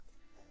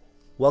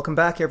Welcome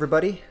back,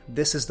 everybody.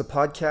 This is the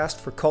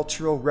podcast for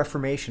Cultural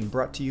Reformation,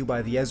 brought to you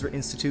by the Ezra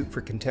Institute for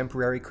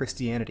Contemporary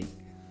Christianity.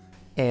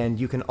 And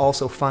you can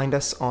also find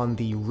us on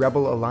the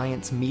Rebel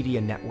Alliance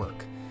Media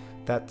Network.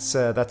 That's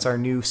our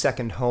new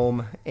second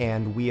home,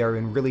 and we are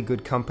in really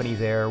good company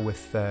there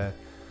with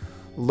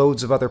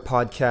loads of other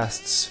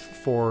podcasts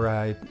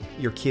for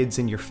your kids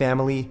and your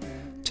family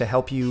to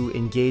help you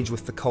engage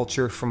with the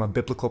culture from a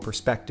biblical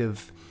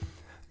perspective.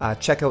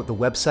 Check out the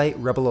website,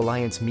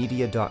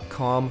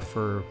 rebelalliancemedia.com,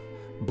 for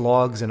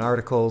blogs and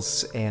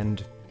articles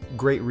and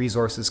great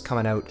resources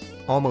coming out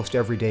almost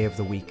every day of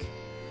the week.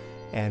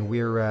 And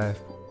we're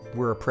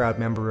a proud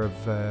member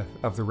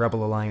of the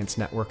Rebel Alliance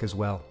Network as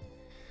well.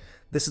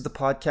 This is the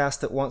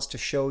podcast that wants to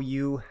show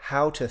you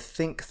how to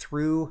think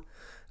through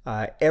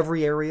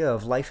every area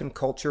of life and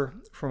culture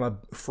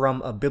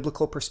from a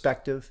biblical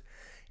perspective,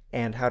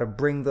 and how to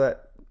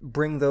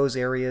bring those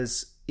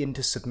areas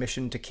into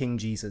submission to King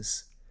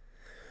Jesus.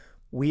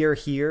 We are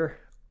here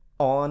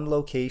on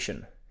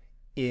location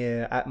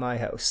at my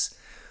house.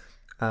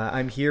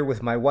 I'm here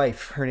with my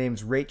wife. Her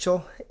name's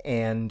Rachel,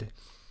 and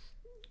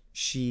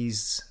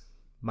she's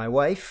my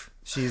wife.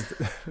 She's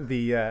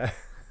the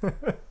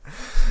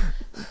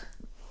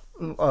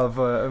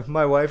of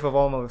my wife of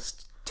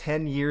almost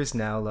 10 years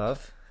now,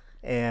 love.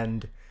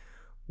 And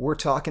we're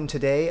talking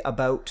today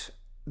about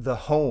the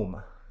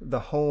home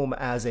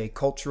as a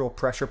cultural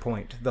pressure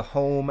point, the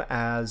home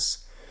as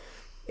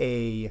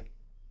a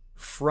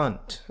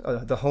front,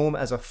 the home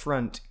as a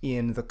front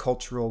in the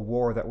cultural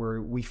war that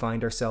we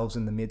find ourselves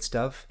in the midst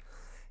of.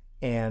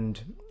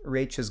 And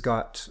Rach has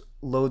got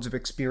loads of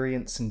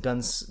experience and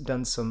done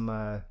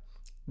some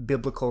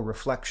biblical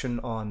reflection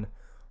on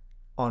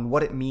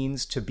what it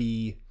means to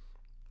be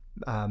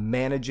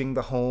managing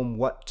the home,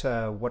 what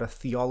a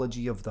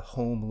theology of the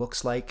home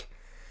looks like.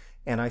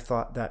 And I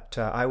thought that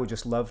I would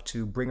just love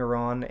to bring her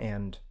on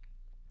and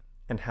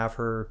have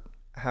her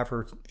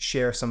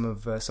share some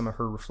of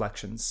her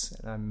reflections.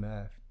 And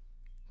I'm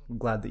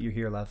glad that you're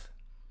here, love.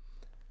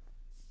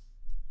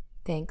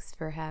 Thanks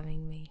for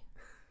having me.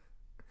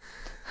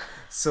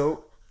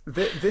 So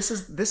this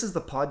is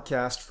the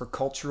podcast for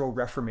Cultural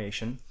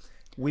Reformation.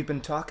 We've been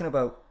talking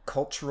about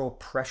cultural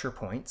pressure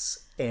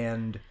points,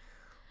 and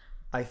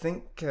I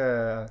think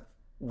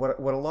what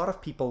a lot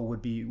of people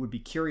would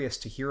be curious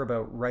to hear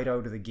about right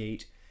out of the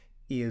gate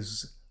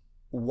is,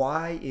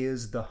 why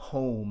is the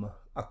home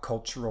a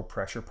cultural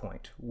pressure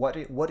point? What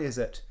is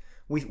it?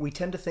 We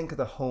tend to think of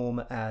the home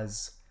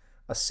as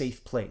a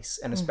safe place,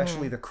 and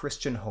especially the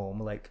Christian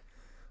home. Like,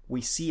 we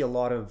see a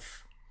lot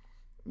of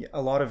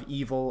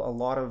evil, a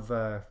lot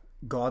of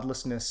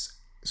godlessness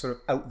sort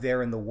of out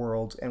there in the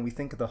world, and we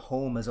think of the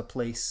home as a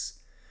place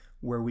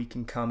where we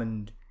can come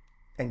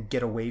and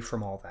get away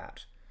from all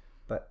that.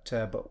 But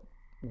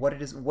what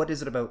is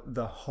it about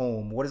the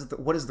home? What is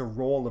the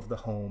role of the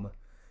home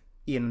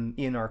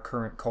in our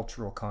current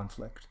cultural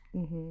conflict?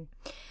 Mm-hmm.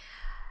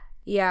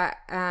 Yeah.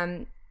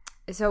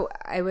 So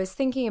I was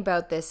thinking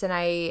about this, and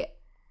I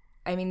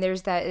mean,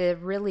 there's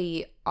that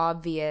really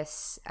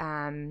obvious,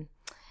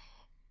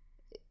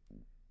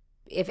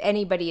 if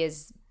anybody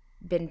has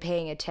been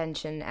paying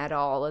attention at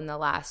all in the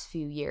last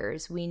few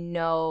years, we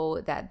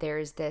know that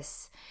there's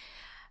this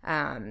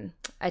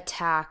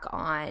attack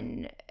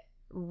on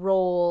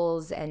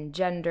roles and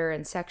gender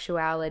and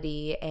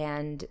sexuality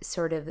and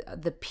sort of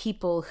the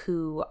people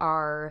who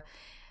are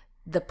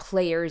the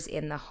players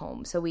in the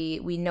home. So we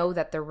know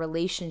that the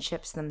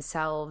relationships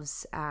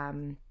themselves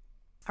are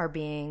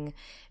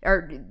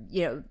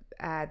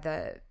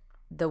the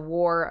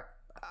war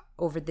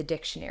over the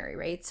dictionary,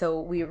 right?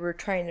 So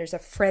there's a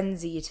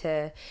frenzy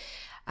to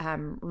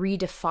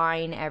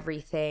redefine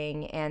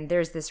everything, and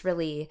there's this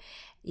really,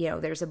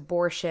 there's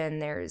abortion,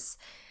 there's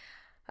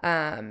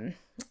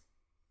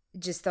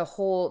just that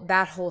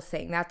whole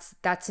thing.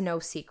 That's no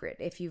secret.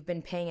 If you've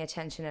been paying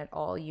attention at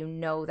all, you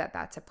know that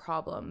that's a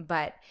problem.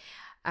 But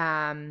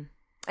and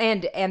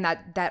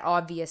that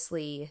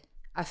obviously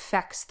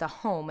affects the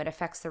home. It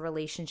affects the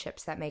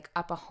relationships that make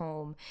up a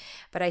home.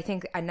 But I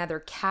think another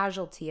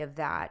casualty of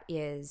that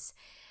is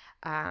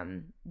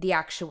the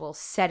actual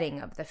setting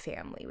of the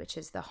family, which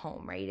is the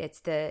home, right? It's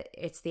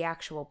the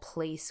actual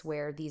place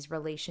where these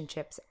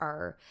relationships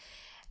are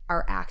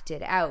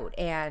acted out.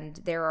 And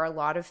there are a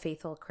lot of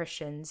faithful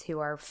Christians who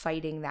are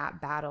fighting that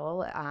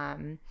battle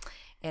and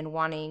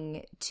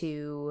wanting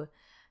to,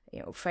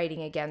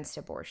 fighting against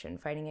abortion,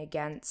 fighting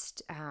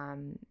against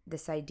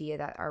this idea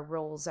that our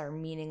roles are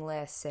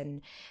meaningless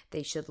and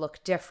they should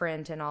look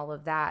different and all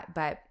of that.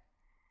 But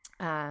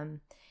so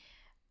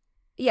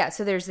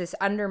there's this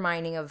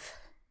undermining of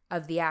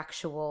the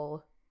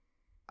actual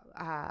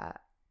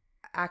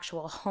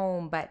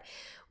home. But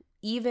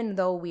even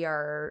though we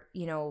are,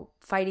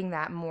 fighting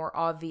that more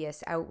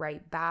obvious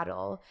outright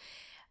battle,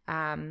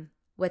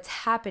 what's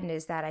happened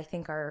is that I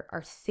think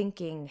our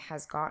thinking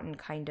has gotten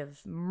kind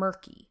of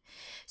murky.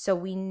 So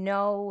we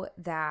know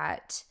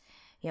that,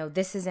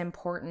 this is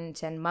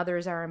important, and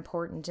mothers are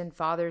important and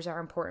fathers are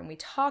important. We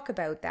talk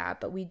about that,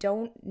 but we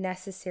don't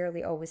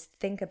necessarily always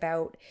think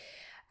about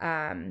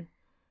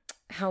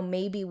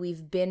maybe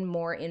we've been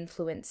more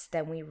influenced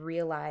than we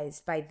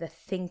realized by the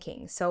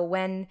thinking. So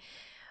when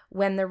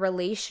the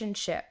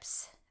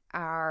relationships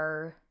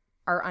are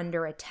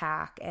under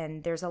attack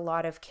and there's a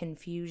lot of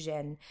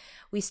confusion,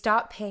 we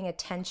stop paying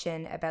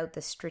attention about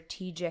the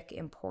strategic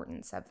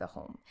importance of the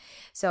home.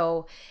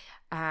 So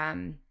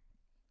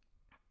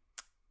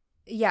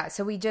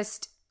so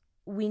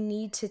we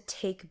need to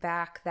take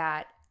back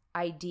that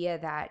idea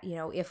that, you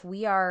know, if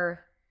we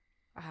are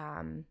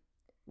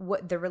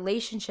what the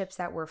relationships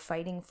that we're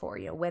fighting for,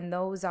 you know, when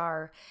those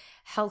are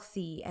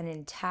healthy and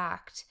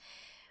intact,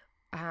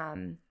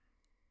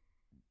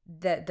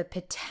 the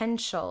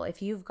potential,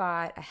 if you've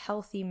got a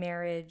healthy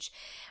marriage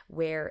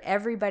where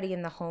everybody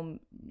in the home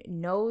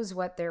knows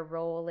what their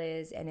role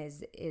is and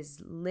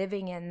is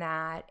living in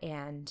that,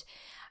 and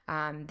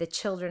the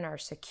children are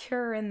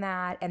secure in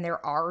that, and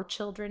there are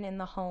children in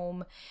the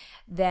home,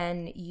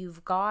 then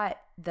you've got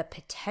the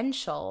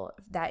potential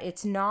that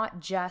it's not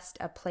just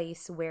a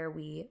place where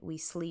we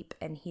sleep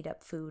and heat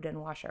up food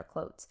and wash our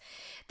clothes.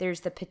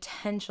 There's the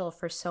potential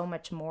for so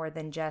much more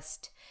than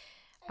just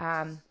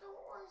Come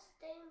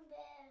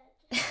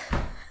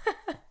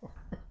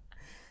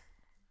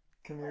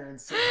here and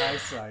sit. Hi,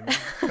 Simon.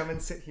 Come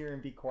and sit here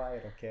and be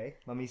quiet, okay?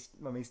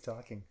 Mommy's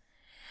talking.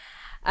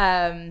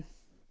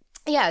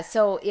 Yeah.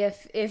 So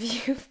if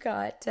you've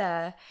got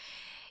a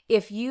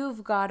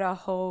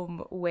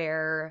home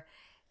where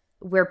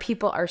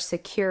people are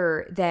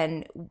secure,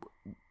 then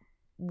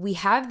we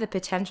have the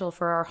potential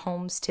for our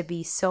homes to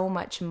be so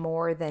much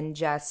more than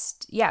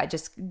just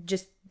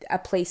a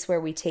place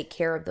where we take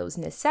care of those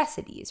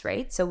necessities,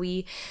 right? So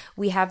we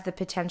have the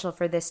potential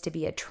for this to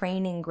be a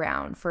training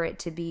ground, for it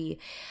to be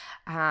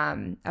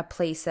a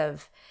place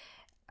of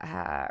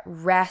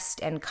rest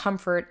and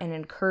comfort and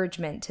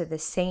encouragement to the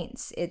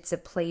saints. It's a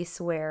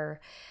place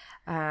where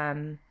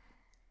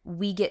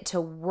we get to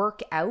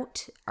work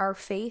out our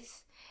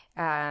faith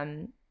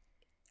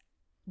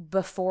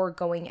before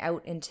going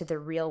out into the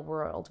real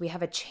world. We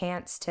have a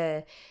chance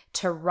to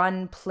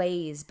run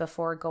plays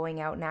before going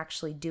out and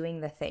actually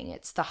doing the thing.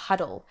 It's the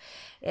huddle.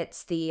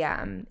 It's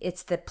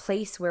the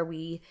place where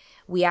we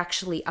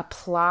actually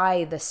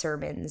apply the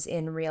sermons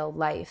in real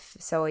life.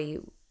 So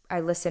I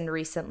listened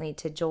recently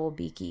to Joel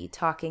Beakey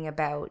talking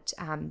about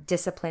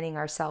disciplining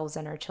ourselves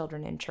and our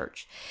children in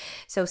church.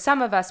 So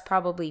some of us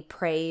probably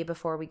pray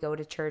before we go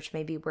to church.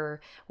 Maybe we're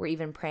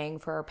even praying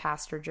for our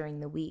pastor during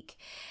the week.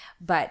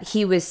 But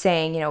he was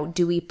saying, you know,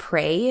 do we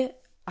pray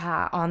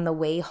on the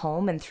way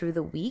home and through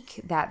the week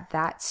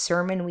that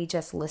sermon we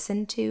just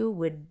listened to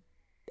would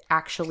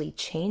actually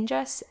change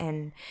us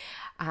and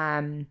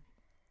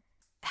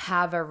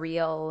have a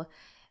real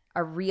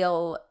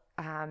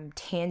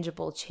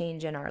tangible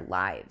change in our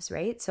lives,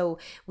 right? So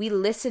we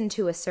listen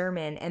to a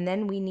sermon and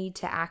then we need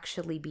to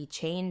actually be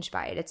changed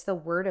by it. It's the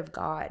word of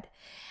God.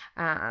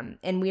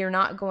 And we are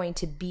not going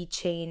to be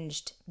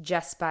changed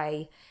just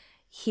by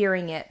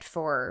hearing it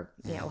for,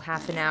 you know,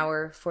 half an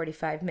hour,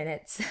 45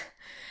 minutes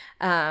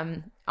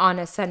on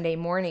a Sunday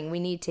morning. We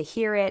need to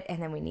hear it, and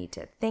then we need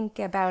to think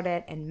about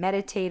it and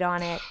meditate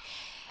on it.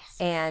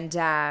 And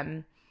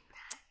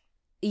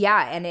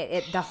and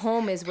the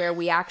home is where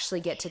we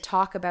actually get to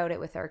talk about it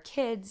with our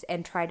kids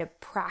and try to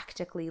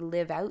practically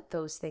live out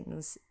those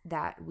things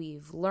that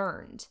we've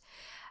learned.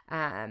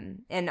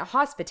 And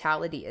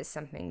hospitality is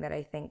something that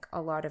I think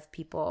a lot of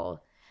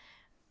people,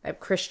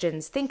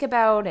 Christians, think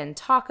about and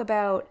talk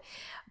about.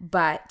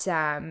 But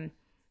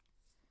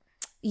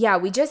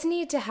we just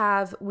need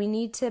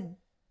to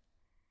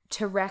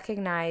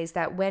recognize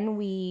that when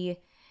we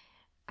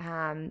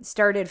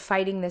started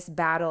fighting this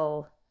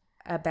battle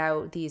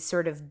about these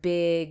sort of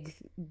big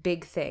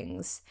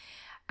things,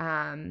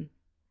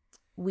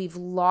 we've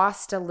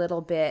lost a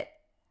little bit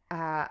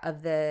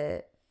of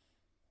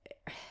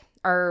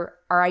our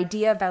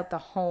idea about the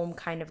home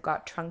kind of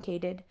got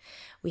truncated.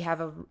 We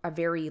have a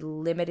very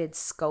limited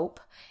scope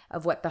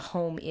of what the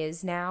home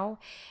is now.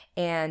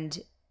 And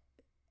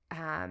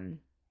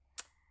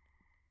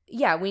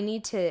we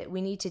need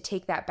to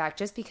take that back,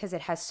 just because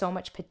it has so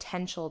much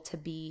potential to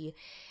be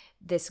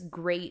this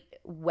great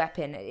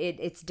weapon.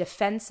 It's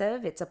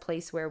defensive. It's a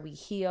place where we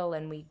heal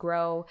and we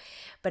grow,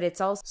 but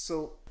it's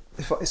also...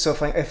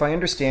 If I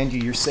understand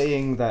you, you're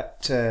saying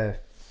that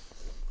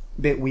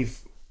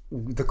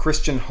the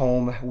Christian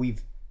home,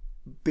 we've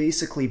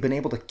basically been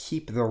able to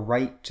keep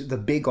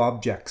the big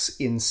objects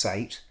in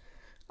sight,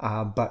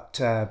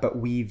 but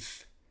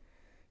we've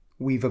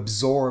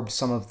absorbed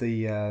some of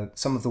the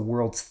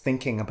world's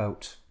thinking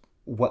about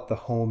what the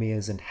home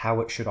is and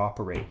how it should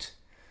operate.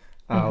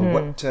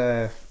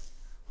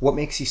 What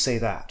makes you say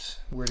that?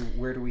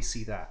 Where do we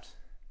see that?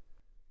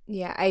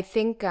 Yeah, I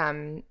think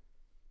the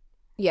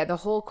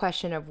whole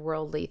question of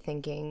worldly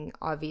thinking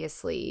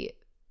obviously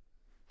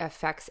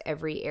affects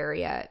every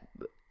area.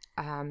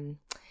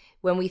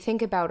 When we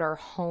think about our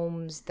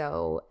homes,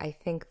 though, I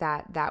think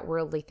that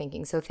worldly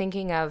thinking, so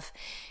thinking of,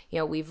 you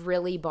know, we've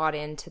really bought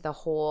into the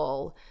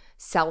whole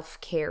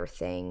self-care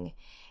thing,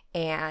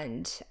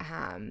 and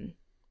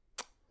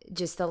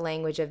just the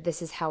language of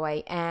this is how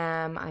I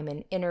am. I'm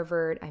an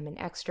introvert. I'm an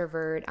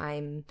extrovert.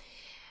 I'm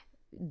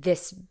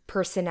this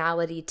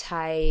personality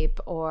type,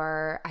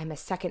 or I'm a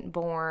second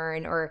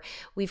born, or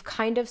we've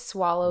kind of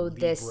swallowed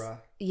Libra. this.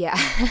 Yeah.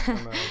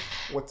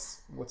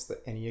 What's the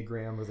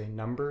Enneagram? Are they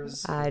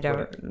numbers? I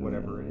don't,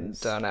 whatever it is.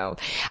 Don't know.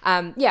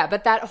 Yeah,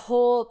 but that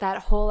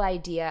whole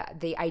idea,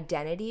 the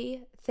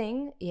identity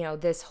thing, you know,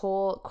 this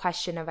whole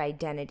question of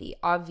identity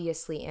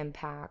obviously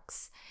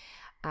impacts,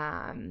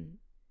 you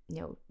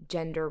know,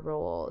 gender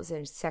roles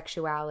and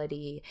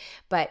sexuality.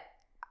 But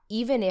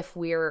even if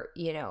we're,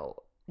 you know,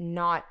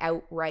 not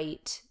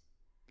outright,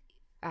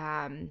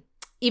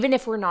 even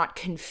if we're not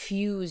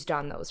confused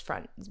on those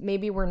fronts,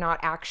 maybe we're not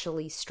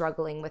actually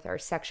struggling with our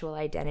sexual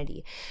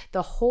identity,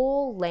 the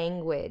whole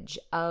language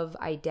of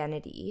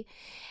identity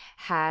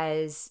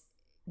has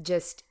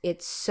just,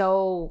 it's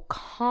so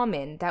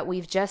common that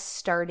we've just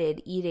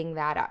started eating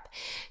that up.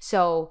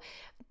 So,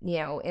 you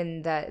know,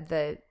 in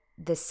the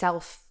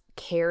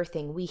self-care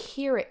thing, we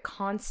hear it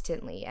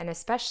constantly, and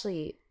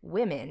especially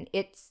women,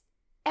 it's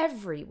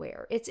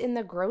everywhere. It's in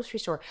the grocery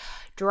store.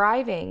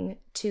 Driving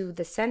to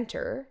the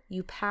center,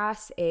 you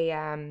pass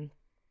a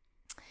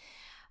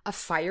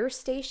fire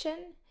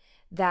station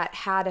that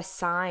had a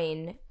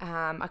sign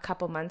a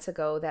couple months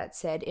ago that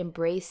said,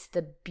 "Embrace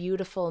the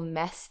beautiful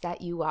mess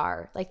that you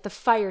are." Like the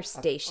fire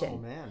station.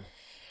 Oh man.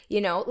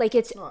 You know, like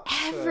it's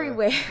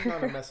everywhere.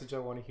 Not a message I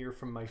want to hear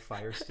from my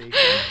fire station.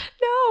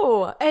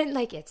 No. And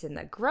like it's in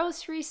the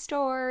grocery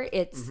store.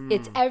 It's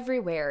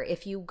everywhere.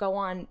 If you go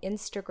on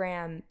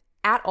Instagram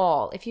at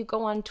all, if you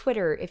go on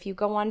Twitter, if you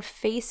go on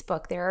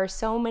Facebook, there are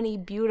so many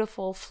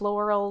beautiful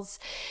florals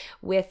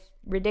with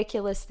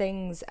ridiculous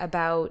things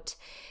about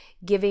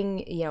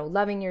giving, you know,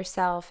 loving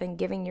yourself and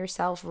giving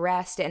yourself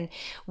rest. And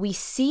we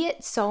see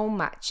it so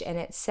much, and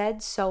it's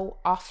said so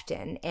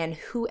often, and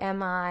who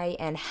am I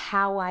and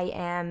how I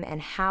am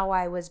and how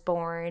I was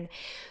born,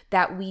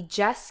 that we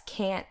just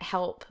can't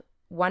help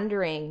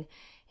wondering,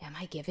 am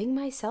I giving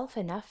myself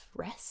enough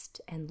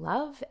rest and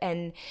love?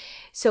 And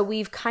so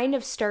we've kind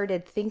of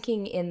started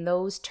thinking in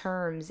those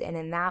terms and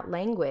in that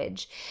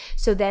language.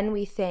 So then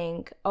we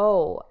think,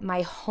 oh,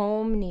 my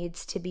home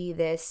needs to be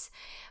this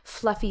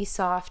fluffy,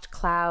 soft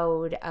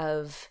cloud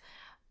of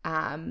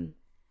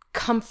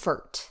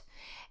comfort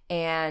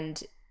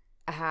and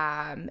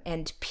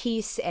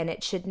peace, and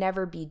it should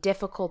never be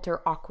difficult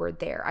or awkward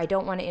there. I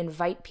don't want to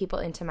invite people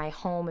into my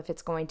home if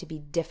it's going to be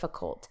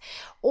difficult.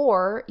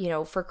 Or, you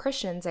know, for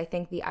Christians, I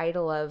think the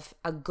idol of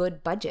a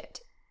good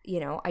budget. You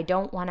know, I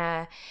don't want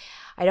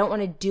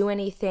to do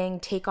anything,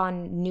 take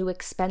on new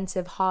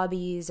expensive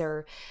hobbies,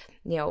 or,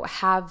 you know,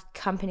 have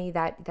company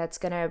that's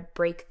going to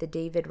break the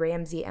David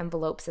Ramsey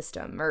envelope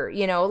system, or,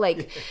 you know,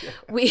 like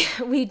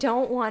we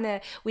don't want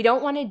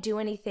to do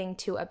anything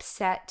to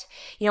upset,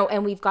 you know,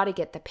 and we've got to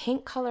get the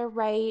paint color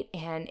right,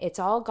 and it's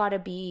all got to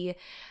be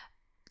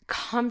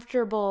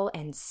comfortable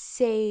and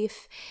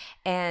safe.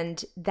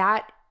 And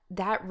that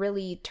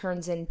really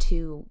turns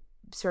into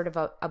sort of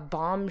a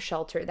bomb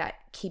shelter that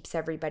keeps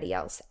everybody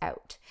else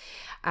out.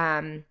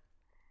 And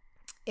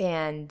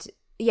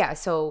yeah,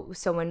 so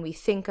when we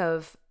think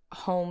of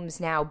homes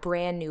now,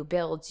 brand new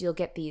builds, you'll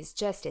get these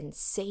just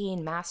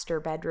insane master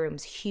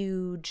bedrooms,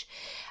 huge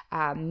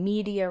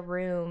media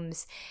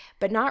rooms,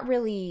 but not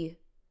really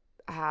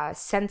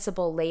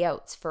sensible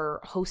layouts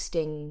for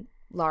hosting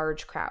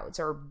large crowds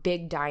or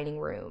big dining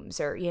rooms,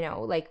 or, you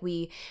know, like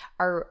the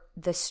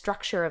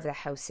structure of the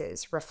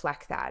houses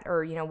reflect that,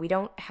 or, you know, we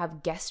don't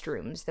have guest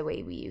rooms the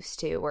way we used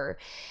to, or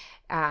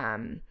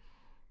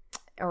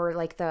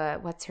like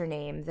what's her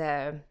name?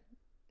 The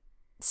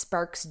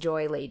Sparks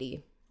Joy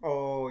lady.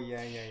 Oh,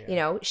 yeah. You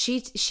know,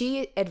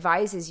 she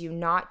advises you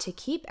not to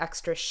keep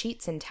extra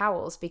sheets and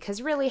towels,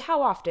 because really,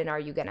 how often are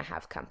you going to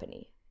have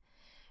company?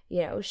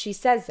 You know, she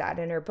says that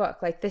in her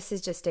book. Like, this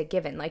is just a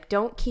given. Like,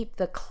 don't keep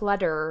the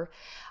clutter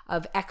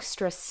of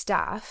extra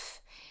stuff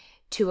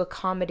to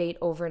accommodate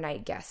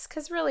overnight guests,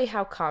 because really,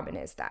 how common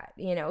is that?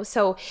 You know,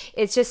 so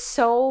it's just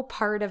so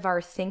part of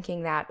our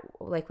thinking that,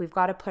 like, we've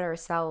got to put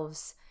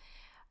ourselves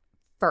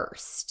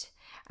first.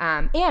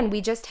 And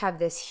we just have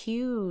this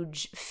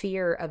huge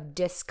fear of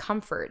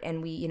discomfort,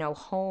 and we, you know,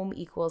 home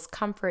equals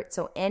comfort.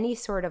 So any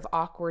sort of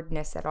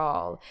awkwardness at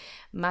all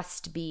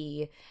must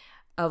be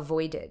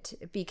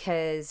avoided,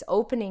 because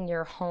opening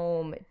your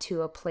home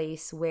to a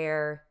place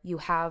where you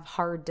have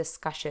hard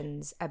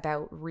discussions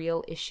about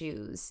real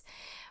issues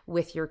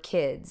with your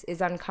kids is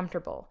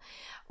uncomfortable.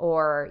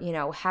 Or, you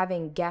know,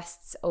 having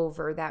guests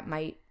over that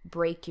might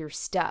break your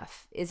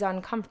stuff is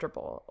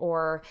uncomfortable.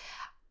 Or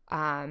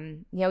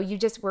you know,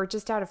 we're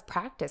just out of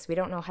practice. We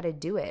don't know how to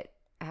do it.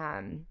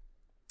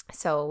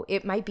 So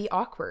it might be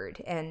awkward.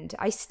 And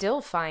I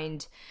still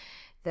find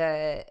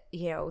the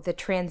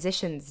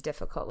transitions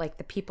difficult, like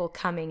the people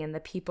coming and the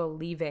people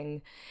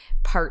leaving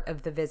part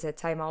of the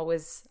visits. I'm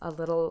always a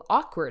little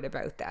awkward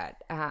about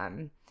that.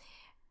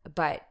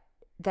 But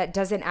that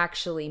doesn't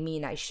actually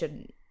mean I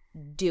shouldn't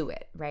do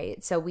it,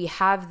 right? So we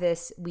have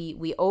this,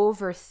 we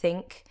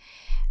overthink,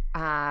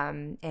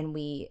 and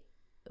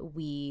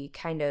we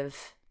kind of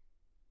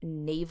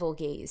navel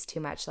gaze too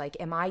much. Like,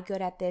 am I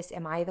good at this?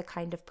 Am I the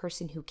kind of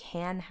person who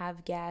can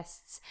have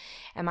guests?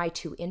 Am I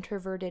too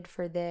introverted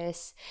for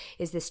this?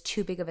 Is this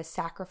too big of a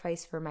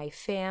sacrifice for my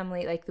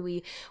family? Like,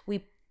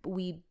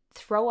 we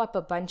throw up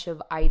a bunch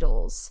of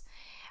idols,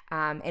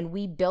 and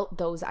we built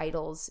those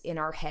idols in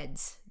our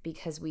heads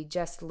because we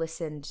just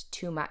listened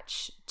too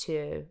much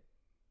to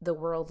the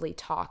worldly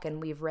talk,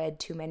 and we've read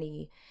too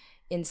many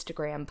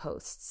Instagram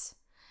posts.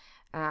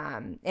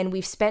 And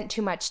we've spent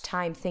too much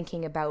time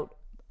thinking about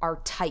our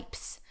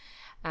types.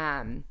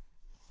 And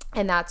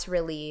that's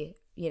really,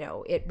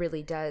 it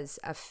really does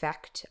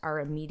affect our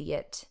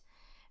immediate,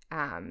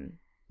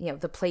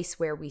 the place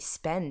where we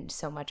spend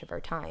so much of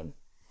our time.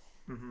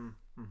 Mm-hmm.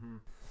 Mm-hmm.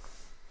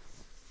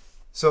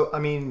 So, I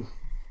mean,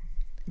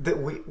 that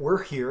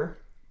we're here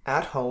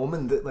at home,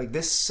 and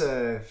this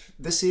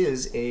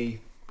is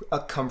a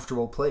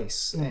comfortable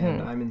place, mm-hmm.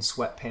 and I'm in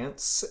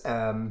sweatpants,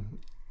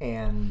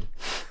 and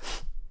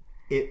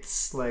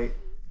it's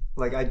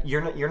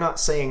you're not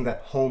saying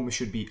that home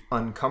should be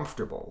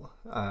uncomfortable.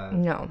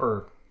 No.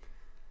 Or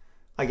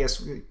I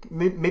guess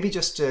maybe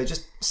just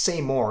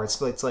say more.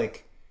 It's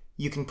like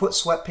you can put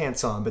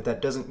sweatpants on, but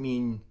that doesn't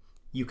mean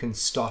you can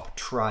stop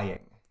trying.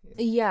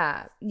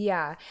 Yeah.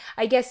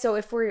 I guess so.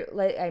 If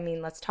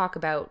let's talk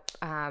about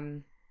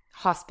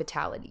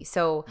hospitality.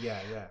 So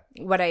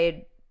what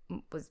I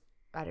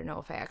don't know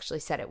if I actually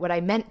said it. What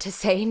I meant to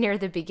say near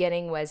the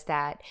beginning was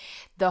that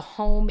the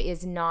home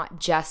is not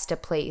just a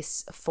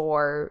place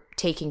for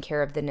taking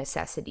care of the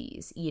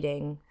necessities,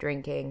 eating,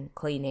 drinking,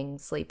 cleaning,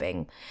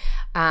 sleeping,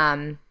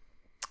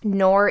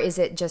 nor is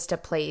it just a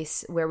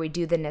place where we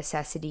do the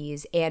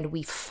necessities and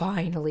we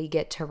finally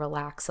get to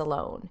relax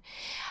alone.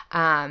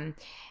 And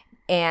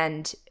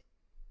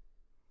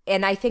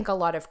I think a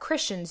lot of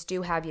Christians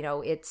do have,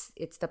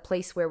 it's the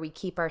place where we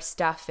keep our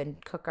stuff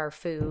and cook our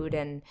food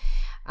and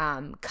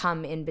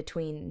come in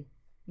between,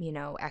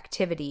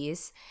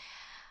 activities.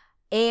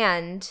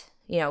 And,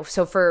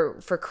 so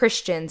for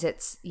Christians,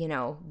 it's,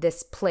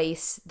 this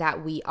place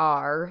that we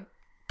are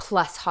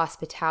plus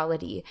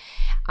hospitality.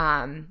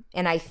 And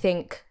I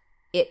think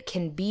it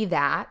can be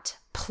that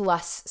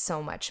plus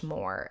so much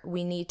more.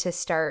 We need to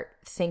start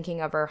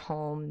thinking of our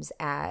homes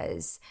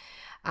as,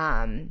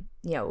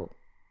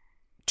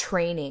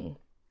 training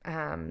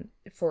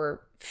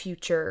for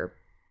future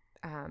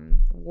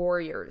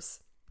warriors.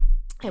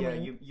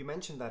 And you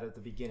mentioned that at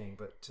the beginning,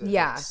 but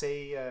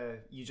say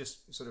you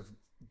just sort of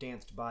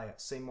danced by it.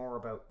 Say more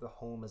about the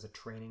home as a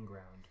training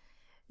ground.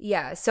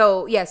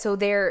 So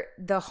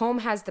the home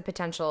has the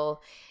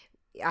potential.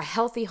 A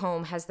healthy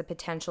home has the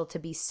potential to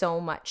be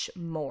so much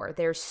more.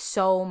 There's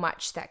so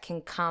much that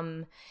can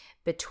come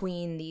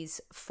between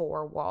these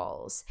four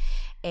walls,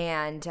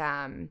 and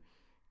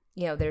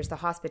there's the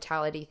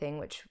hospitality thing,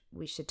 which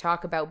we should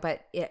talk about,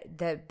 but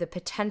the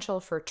potential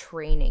for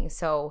training.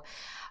 So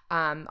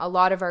a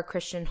lot of our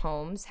Christian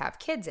homes have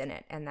kids in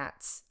it, and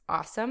that's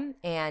awesome.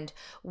 And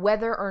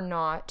whether or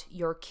not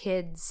your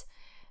kids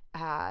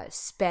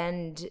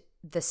spend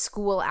the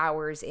school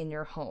hours in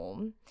your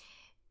home,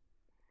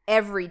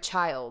 every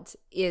child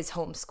is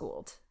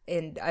homeschooled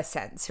in a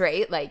sense,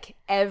 right? Like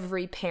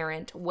every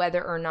parent,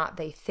 whether or not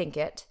they think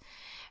it,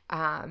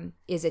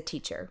 is a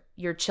teacher.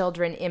 Your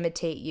children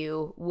imitate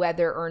you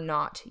whether or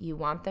not you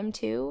want them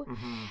to.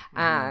 Mm-hmm,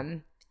 mm-hmm.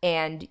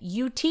 And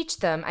you teach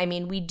them. I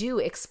mean, we do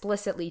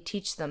explicitly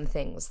teach them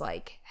things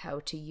like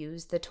how to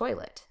use the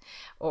toilet,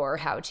 or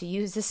how to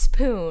use a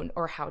spoon,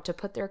 or how to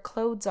put their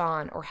clothes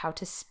on, or how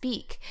to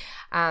speak.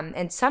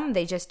 And some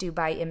they just do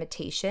by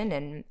imitation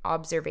and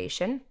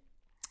observation.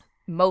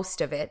 Most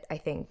of it, I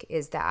think,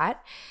 is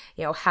that,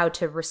 how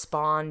to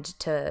respond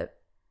to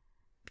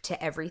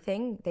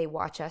everything. They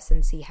watch us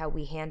and see how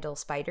we handle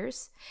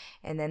spiders,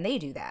 and then they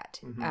do that.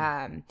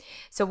 Mm-hmm.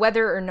 So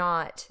whether or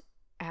not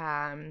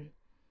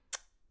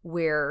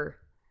we're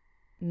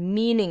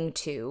meaning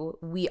to,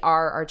 we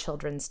are our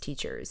children's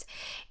teachers.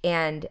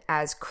 And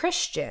as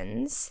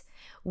Christians,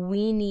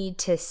 we need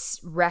to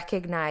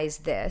recognize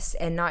this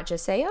and not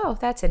just say, oh,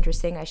 that's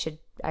interesting. I should,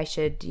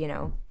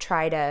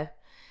 try to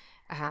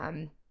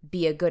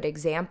be a good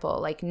example.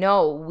 Like,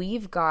 no,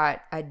 we've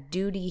got a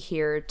duty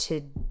here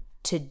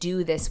to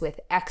do this with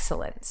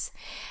excellence.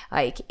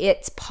 Like,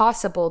 it's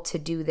possible to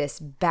do this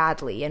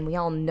badly, and we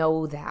all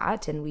know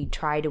that, and we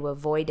try to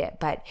avoid it,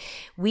 but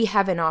we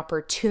have an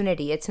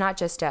opportunity. It's not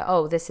just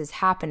this is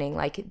happening.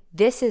 Like,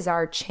 this is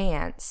our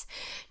chance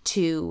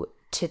to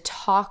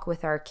talk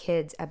with our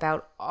kids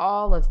about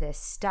all of this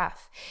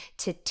stuff,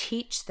 to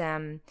teach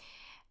them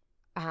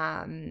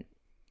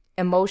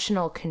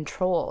emotional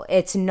control.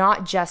 It's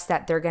not just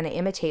that they're going to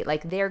imitate,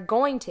 like they're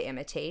going to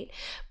imitate,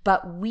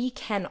 but we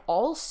can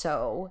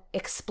also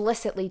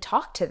explicitly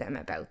talk to them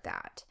about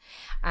that.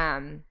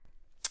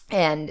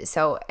 And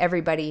so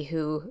everybody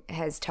who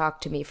has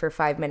talked to me for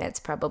 5 minutes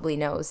probably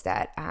knows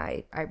that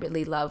I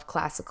really love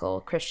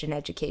classical Christian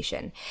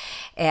education.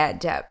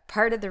 And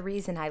part of the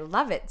reason I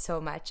love it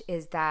so much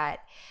is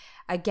that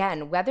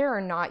again, whether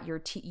or not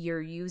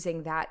you're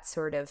using that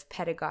sort of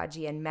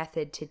pedagogy and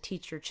method to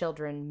teach your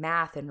children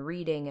math and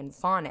reading and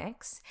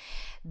phonics,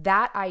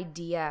 that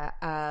idea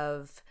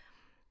of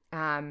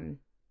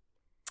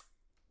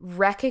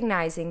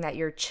recognizing that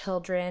your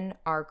children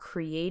are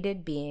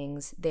created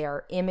beings, they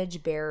are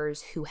image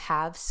bearers who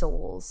have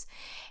souls,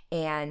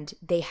 and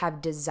they have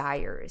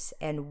desires,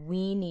 and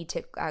we need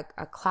to,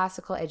 a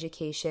classical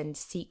education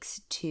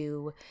seeks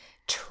to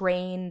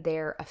train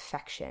their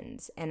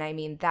affections. And I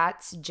mean,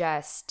 that's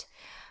just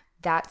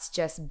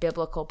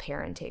biblical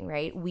parenting,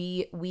 right?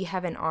 We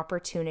have an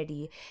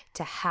opportunity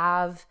to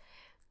have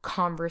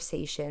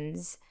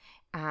conversations.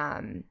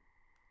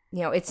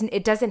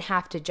 It doesn't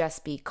have to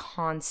just be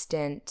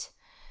constant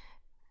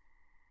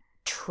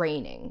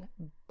training,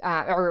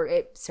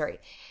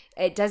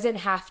 it doesn't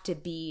have to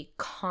be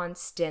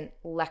constant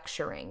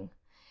lecturing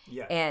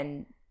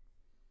and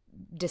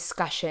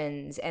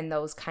discussions and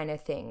those kind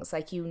of things.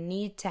 Like, you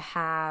need to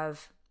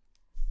have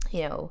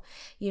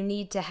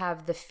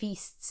the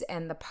feasts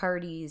and the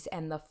parties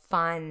and the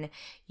fun.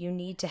 You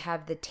need to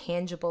have the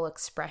tangible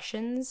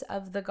expressions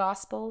of the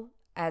gospel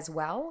as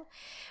well,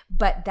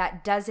 but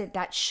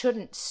that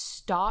shouldn't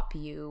stop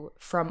you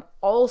from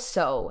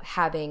also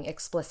having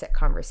explicit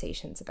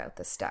conversations about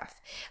this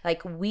stuff.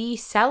 Like, we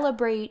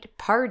celebrate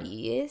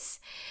parties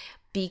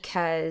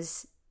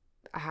because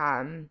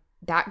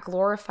that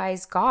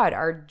glorifies God,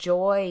 our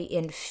joy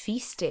in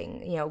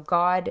feasting,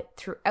 God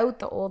throughout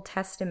the Old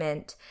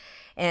Testament.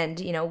 And,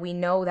 we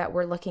know that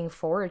we're looking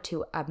forward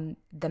to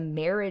the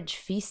marriage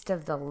feast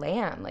of the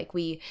Lamb.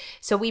 We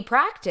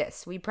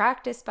practice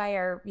by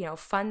our,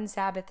 fun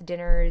Sabbath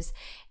dinners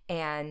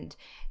and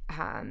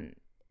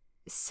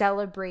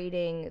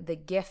celebrating the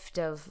gift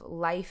of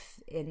life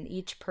in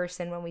each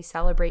person when we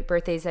celebrate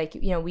birthdays.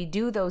 We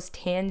do those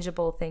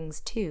tangible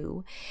things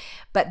too.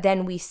 But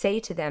then we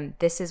say to them,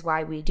 this is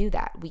why we do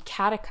that. We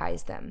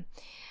catechize them,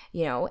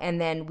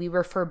 and then we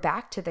refer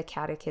back to the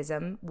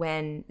catechism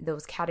when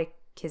those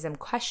catechism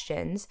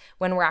questions,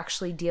 when we're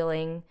actually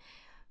dealing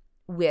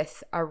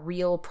with a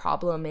real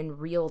problem in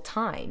real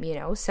time,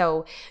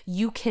 so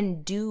you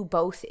can do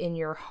both in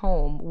your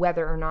home,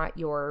 whether or not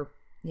you're,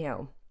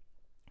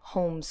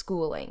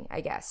 homeschooling,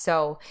 I guess.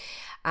 So,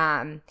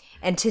 and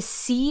to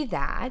see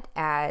that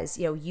as,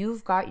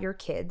 you've got your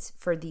kids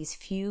for these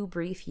few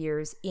brief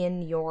years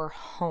in your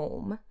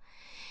home,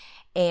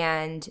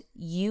 and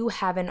you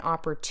have an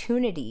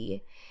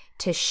opportunity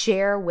to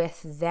share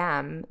with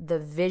them the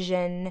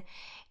vision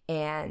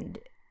and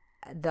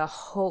the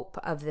hope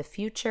of the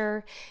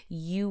future.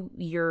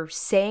 You're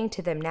saying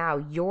to them now,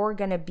 you're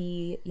going to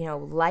be,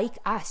 like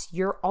us,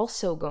 you're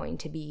also going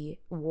to be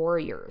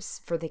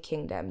warriors for the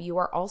kingdom. You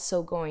are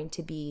also going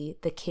to be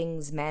the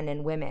king's men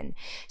and women.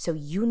 So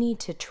you need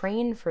to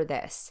train for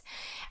this.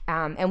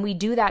 And we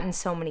do that in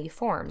so many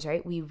forms,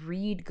 right? We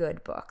read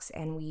good books,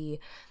 and we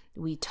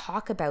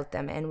talk about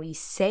them, and we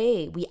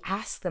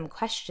ask them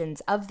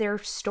questions of their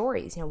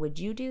stories. Would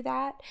you do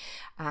that?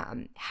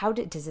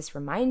 Does this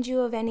remind you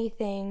of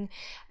anything?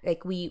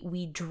 Like,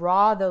 we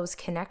draw those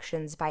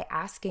connections by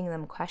asking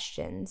them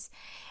questions,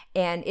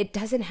 and it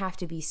doesn't have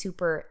to be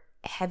super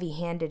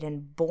heavy-handed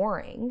and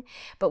boring,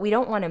 but we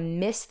don't want to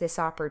miss this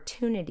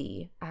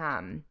opportunity,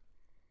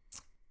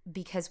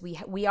 because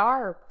we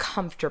are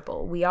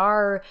comfortable, we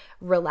are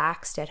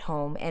relaxed at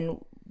home,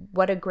 and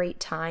what a great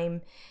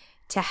time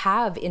to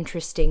have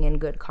interesting and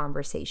good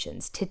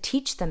conversations, to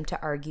teach them to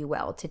argue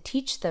well, to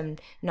teach them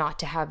not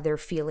to have their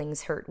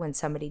feelings hurt when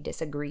somebody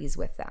disagrees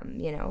with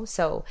them,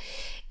 So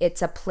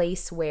it's a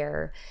place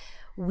where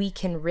we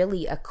can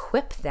really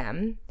equip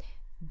them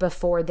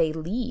before they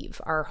leave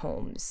our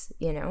homes,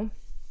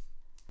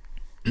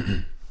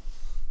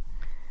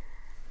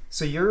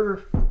 So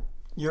you're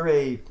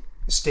a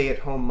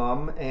stay-at-home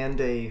mom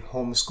and a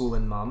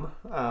homeschooling mom.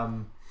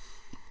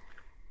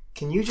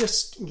 Can you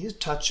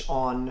touch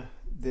on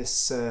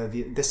this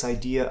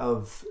idea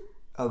of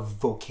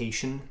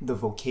vocation, the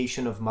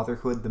vocation of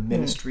motherhood, the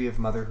ministry of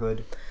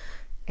motherhood?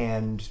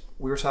 And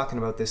we were talking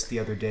about this the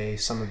other day.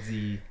 Some of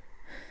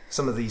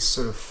these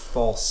sort of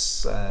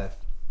false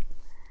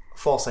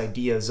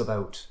ideas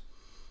about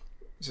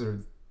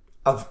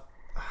how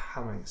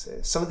am I going to say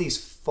it? Some of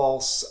these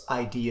false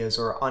ideas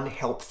or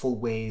unhelpful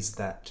ways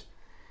that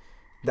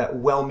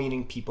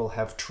well-meaning people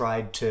have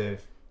tried to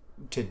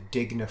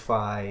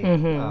dignify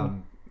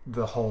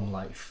the home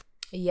life.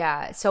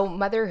 Yeah. So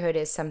motherhood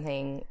is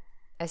something,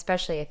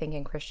 especially I think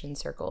in Christian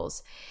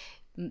circles,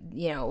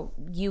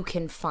 you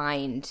can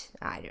find,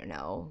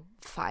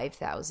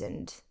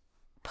 5,000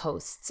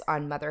 posts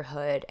on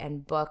motherhood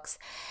and books,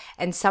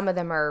 and some of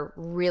them are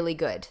really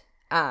good.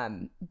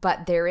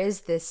 But there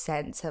is this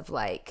sense of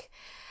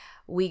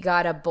we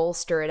got to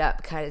bolster it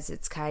up because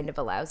it's kind of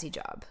a lousy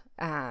job.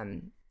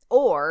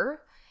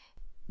 Or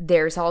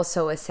there's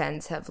also a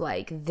sense of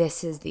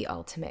this is the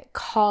ultimate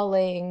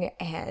calling,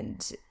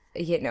 and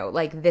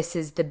this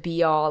is the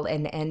be all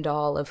and end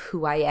all of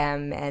who I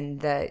am and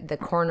the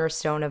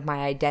cornerstone of my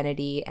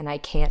identity, and I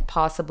can't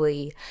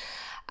possibly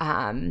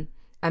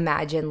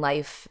imagine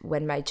life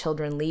when my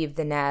children leave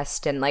the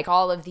nest, and like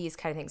all of these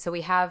kind of things. So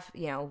we have,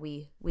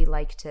 we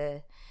like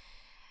to,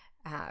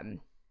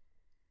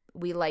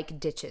 we like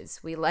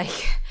ditches. We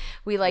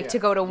like to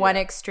go to one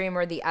extreme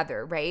or the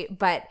other, right?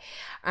 But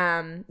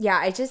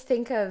I just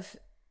think of,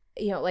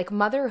 like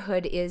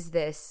motherhood is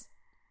this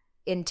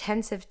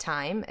intensive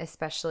time,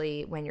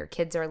 especially when your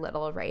kids are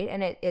little, right?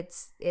 And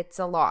it's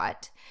a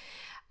lot.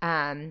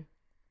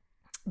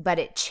 But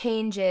it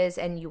changes,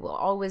 and you will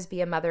always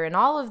be a mother, and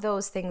all of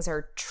those things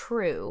are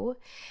true.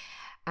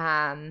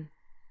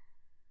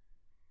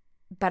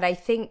 But I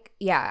think,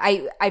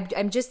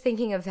 I'm just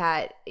thinking of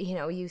that,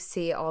 you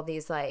see all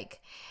these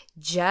like,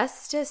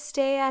 just a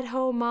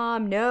stay-at-home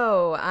mom.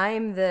 No,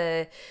 I'm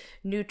the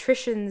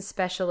nutrition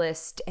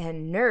specialist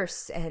and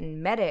nurse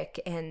and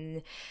medic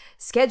and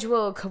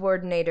schedule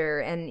coordinator.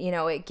 And,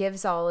 it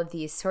gives all of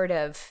these sort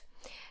of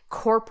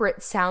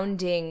corporate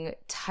sounding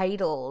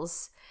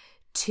titles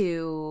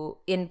to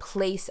in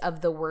place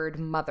of the word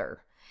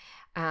mother.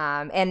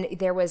 And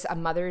there was a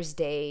Mother's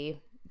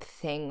Day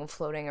thing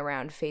floating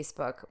around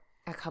Facebook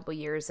a couple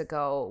years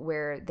ago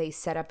where they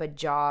set up a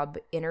job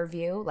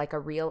interview, like a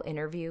real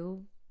interview,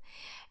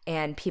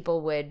 and people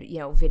would,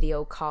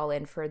 video call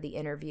in for the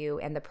interview,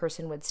 and the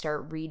person would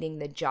start reading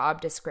the job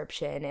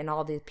description, and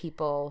all the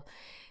people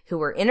who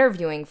were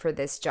interviewing for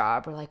this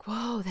job were like,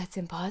 whoa, that's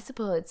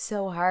impossible. It's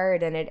so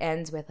hard. And it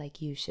ends with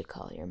like, you should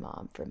call your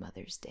mom for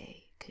Mother's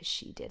Day because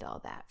she did all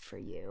that for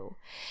you.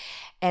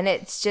 And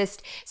it's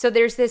just, so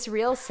there's this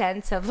real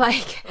sense of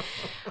like,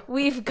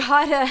 we've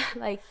got to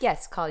like,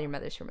 yes, call your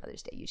mothers for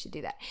Mother's Day. You should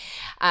do that.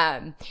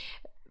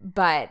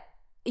 But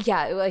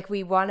yeah, like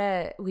we want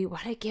to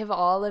give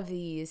all of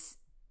these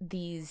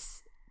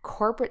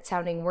corporate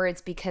sounding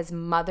words because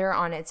mother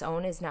on its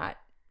own is not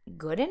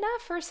good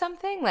enough or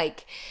something.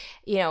 Like,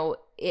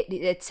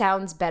 it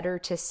sounds better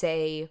to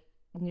say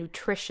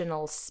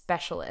nutritional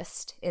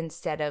specialist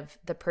instead of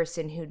the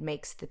person who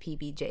makes the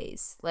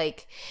PBJs.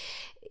 Like,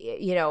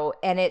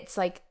 and it's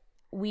like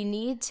we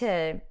need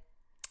to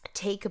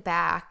take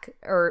back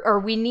or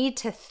we need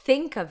to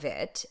think of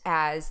it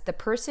as the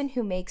person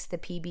who makes the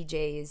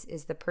PBJs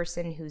is the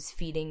person who's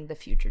feeding the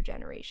future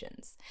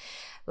generations.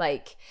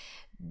 Like,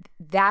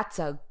 that's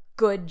a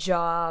good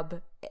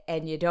job,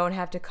 and you don't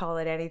have to call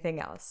it anything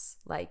else.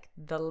 Like,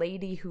 the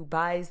lady who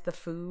buys the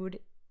food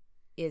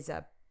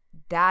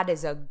that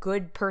is a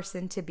good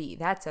person to be.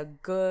 That's a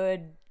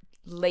good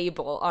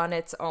label on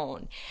its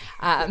own.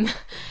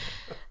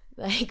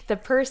 Like the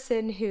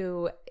person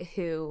who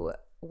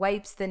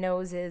wipes the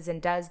noses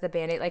and does the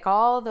Band-Aid, like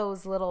all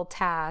those little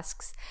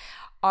tasks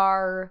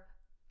are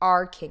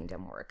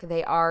kingdom work.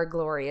 They are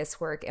glorious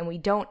work, and we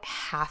don't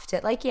have to,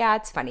 like, yeah,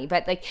 it's funny,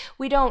 but like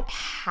we don't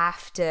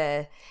have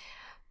to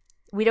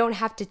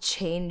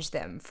change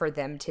them for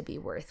them to be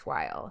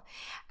worthwhile.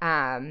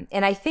 And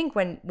I think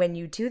when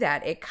you do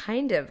that, it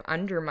kind of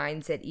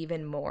undermines it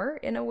even more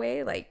in a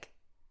way. Like,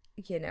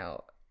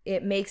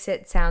 it makes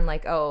it sound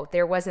like, oh,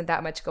 there wasn't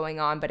that much going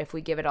on, but if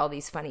we give it all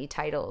these funny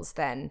titles,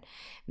 then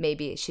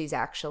maybe she's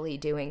actually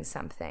doing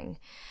something.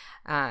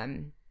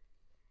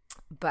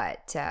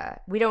 But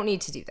we don't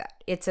need to do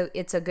that.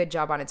 It's a good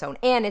job on its own.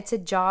 And it's a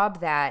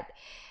job that,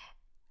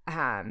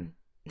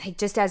 like,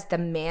 just as the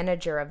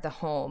manager of the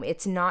home,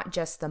 it's not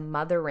just the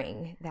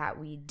mothering that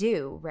we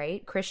do,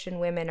 right? Christian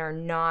women are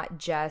not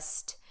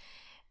just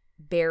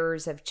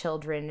bearers of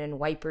children and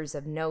wipers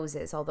of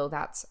noses, although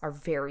that's a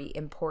very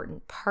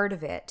important part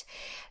of it.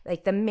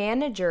 Like, the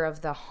manager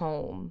of the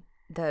home,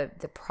 the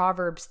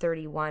Proverbs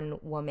 31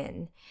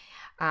 woman,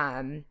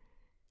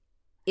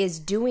 is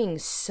doing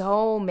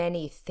so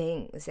many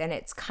things. And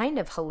it's kind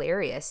of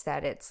hilarious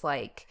that it's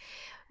like,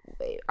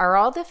 are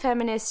all the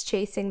feminists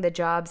chasing the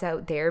jobs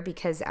out there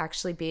because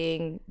actually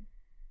being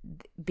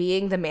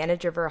the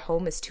manager of a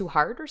home is too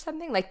hard or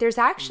something? Like, there's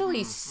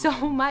actually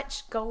so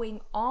much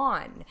going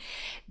on,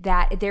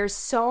 that there's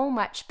so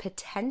much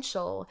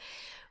potential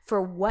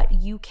for what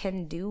you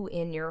can do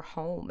in your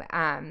home.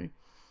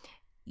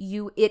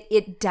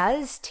 It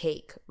does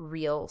take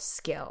real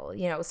skill,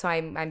 so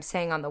I'm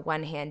saying, on the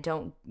one hand,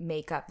 don't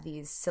make up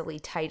these silly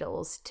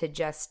titles to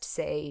just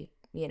say,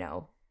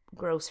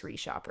 grocery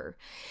shopper.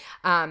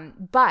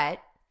 But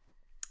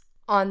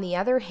on the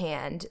other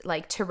hand,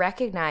 like, to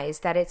recognize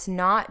that it's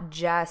not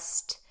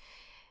just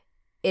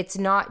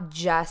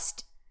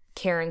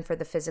caring for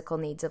the physical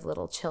needs of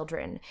little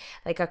children.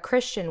 Like, a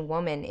Christian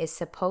woman is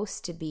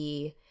supposed to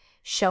be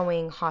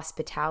showing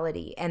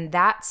hospitality, and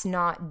that's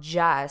not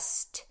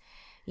just,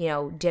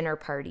 dinner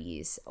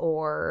parties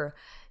or,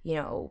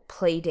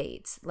 play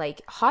dates.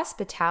 Like,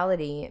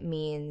 hospitality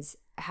means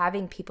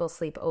having people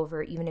sleep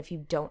over even if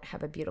you don't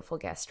have a beautiful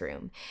guest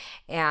room,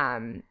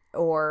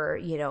 or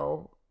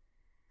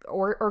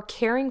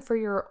caring for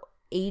your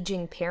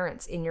aging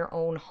parents in your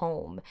own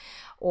home,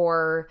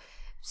 or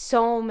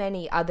so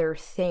many other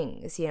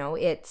things.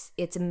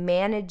 It's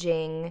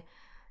managing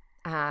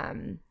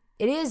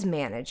it is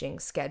managing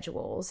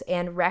schedules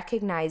and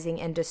recognizing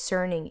and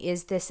discerning,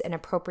 is this an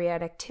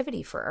appropriate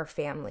activity for our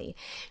family?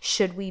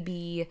 Should we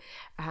be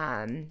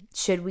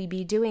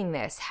doing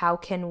this? How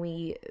can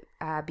we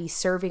be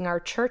serving our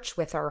church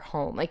with our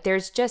home? Like there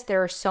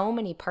are so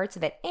many parts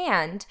of it.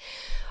 And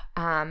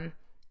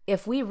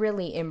if we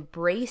really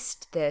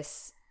embraced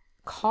this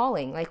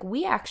calling, like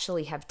we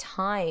actually have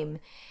time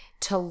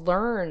to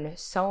learn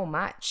so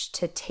much,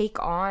 to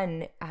take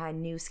on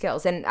new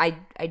skills. And I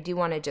do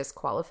want to just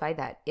qualify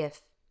that if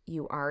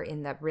you are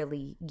in the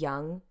really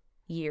young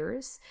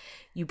years,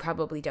 you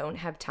probably don't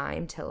have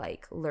time to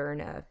like learn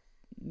a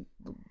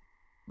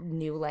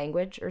new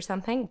language or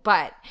something.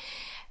 But,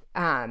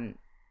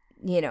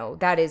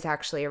 that is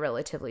actually a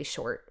relatively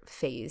short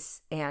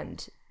phase,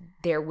 and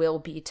there will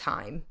be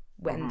time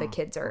when the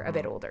kids are a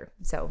bit older.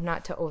 So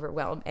not to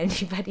overwhelm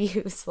anybody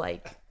who's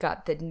like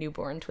got the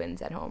newborn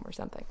twins at home or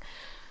something.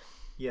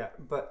 Yeah,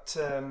 but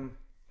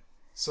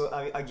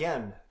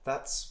again,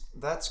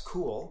 that's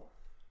cool.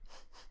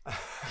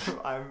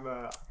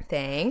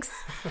 Thanks.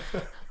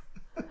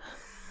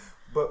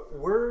 But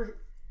we're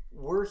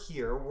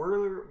here.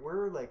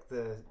 We're like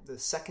the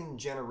second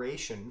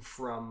generation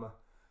from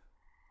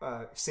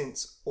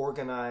since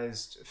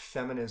organized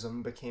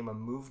feminism became a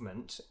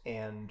movement,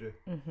 and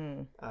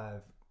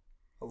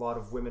a lot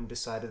of women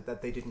decided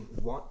that they didn't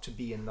want to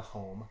be in the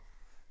home,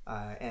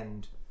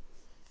 and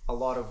a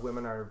lot of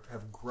women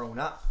have grown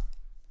up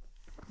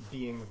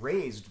being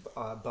raised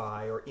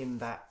by or in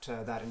that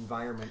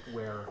environment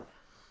where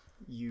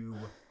you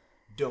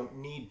don't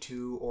need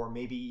to, or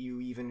maybe you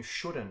even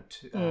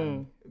shouldn't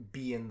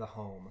be in the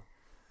home.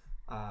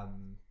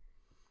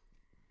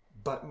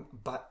 But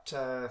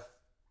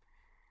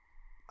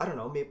I don't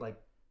know, maybe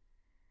like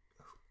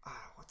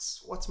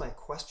what's my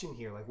question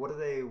here? Like,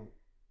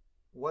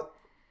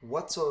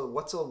 what's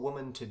a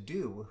woman to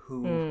do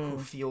who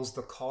feels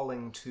the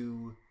calling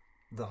to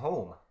the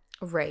home?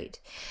 Right.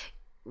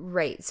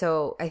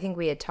 So I think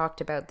we had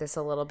talked about this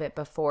a little bit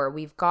before.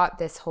 We've got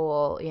this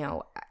whole,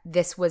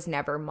 this was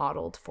never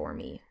modeled for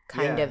me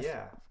kind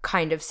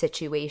of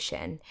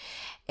situation.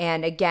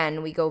 And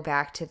again, we go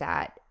back to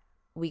that.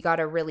 We got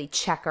to really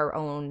check our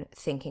own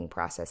thinking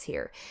process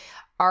here.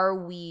 Are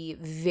we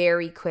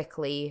very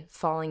quickly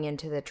falling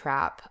into the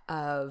trap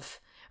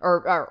of,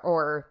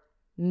 or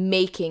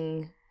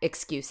making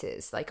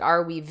excuses? Like,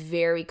 are we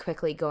very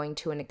quickly going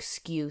to an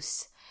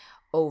excuse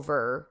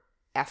over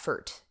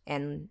effort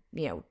and,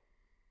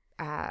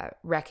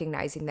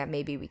 recognizing that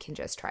maybe we can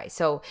just try?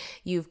 So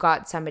you've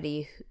got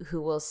somebody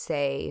who will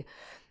say,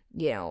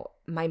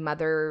 my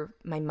mother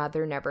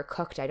never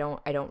cooked. I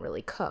don't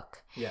really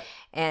cook. Yeah.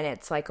 And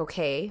it's like,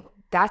 okay,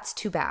 that's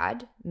too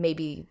bad.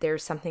 Maybe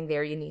there's something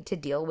there you need to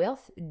deal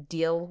with.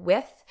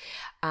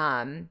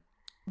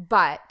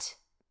 But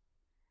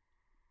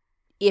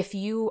if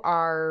you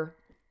are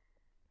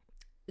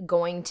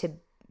going to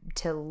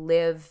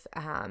live,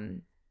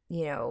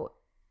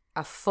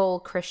 a full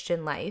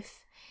Christian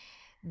life,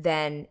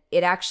 then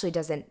it actually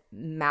doesn't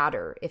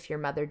matter if your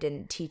mother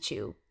didn't teach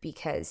you,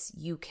 because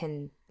you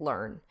can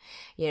learn.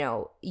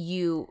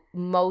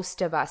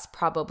 Most of us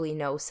probably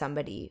know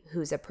somebody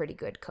who's a pretty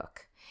good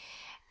cook.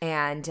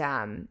 And,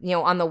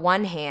 on the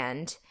one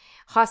hand,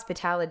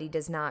 hospitality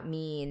does not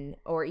mean,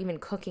 or even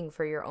cooking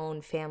for your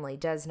own family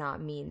does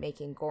not mean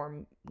making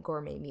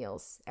gourmet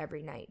meals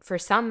every night. For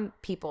some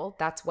people,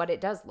 that's what it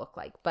does look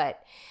like.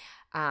 But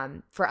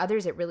for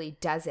others, it really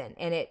doesn't.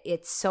 And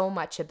it's so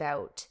much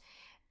about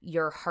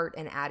your heart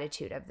and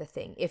attitude of the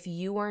thing. If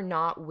you are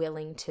not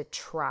willing to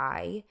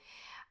try,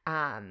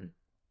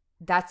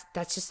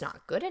 that's just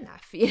not good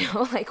enough.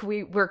 Like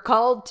we're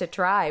called to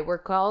try, we're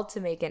called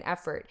to make an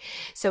effort.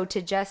 So to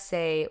just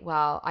say,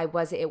 well,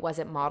 it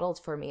wasn't modeled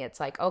for me. It's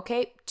like,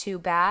 okay, too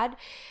bad.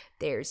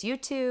 There's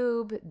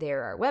YouTube,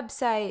 there are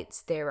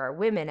websites, there are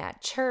women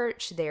at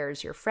church,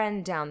 there's your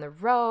friend down the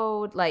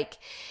road. Like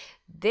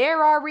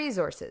there are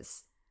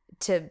resources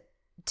to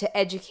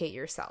educate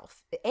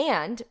yourself.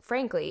 And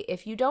frankly,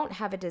 if you don't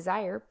have a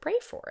desire, pray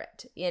for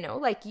it.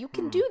 Like you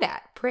can do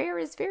that. Prayer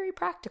is very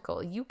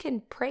practical. You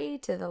can pray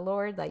to the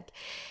Lord. Like,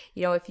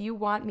 if you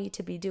want me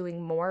to be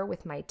doing more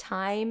with my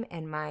time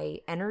and my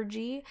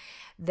energy,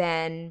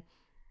 then,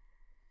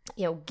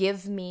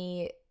 give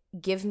me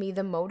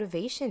the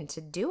motivation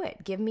to do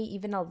it. Give me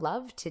even a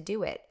love to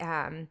do it.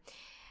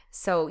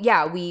 So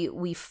yeah,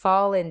 we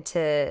fall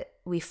into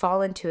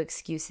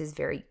excuses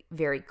very,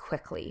 very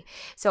quickly.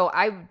 So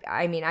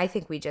I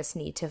think we just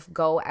need to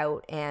go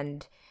out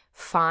and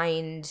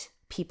find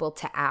people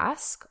to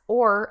ask,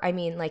 or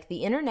like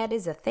the internet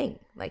is a thing.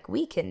 Like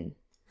we can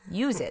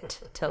use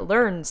it to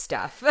learn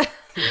stuff.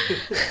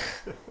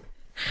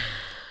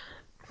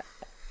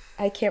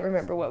 I can't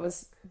remember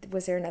was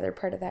there another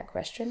part of that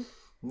question?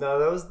 No,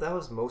 that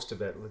was most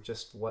of it.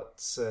 Just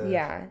what's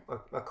a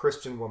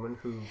Christian woman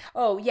who.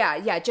 Oh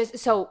yeah. Just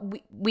so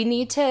we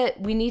need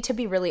to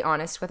be really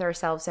honest with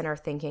ourselves and our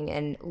thinking,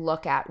 and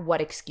look at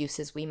what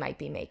excuses we might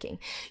be making.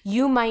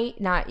 You might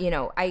not,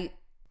 So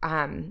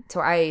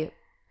I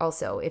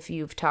also, if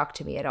you've talked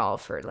to me at all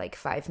for like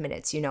 5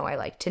 minutes, I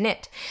like to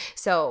knit.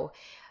 So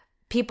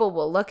people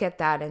will look at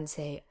that and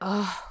say,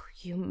 oh,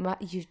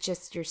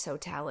 you're so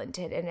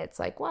talented. And it's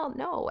like, well,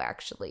 no,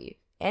 actually,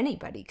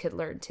 anybody could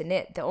learn to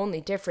knit. The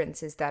only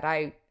difference is that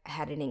I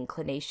had an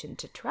inclination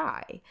to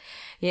try,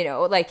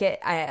 like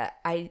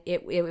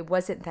it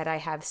wasn't that I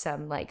have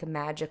some like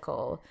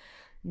magical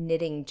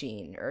knitting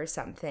gene or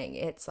something.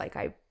 It's like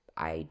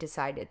I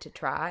decided to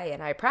try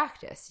and I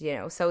practiced,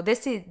 so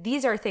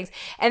these are things.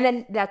 And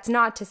then that's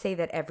not to say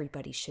that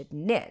everybody should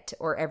knit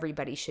or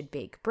everybody should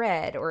bake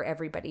bread or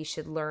everybody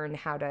should learn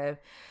how to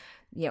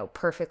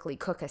perfectly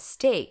cook a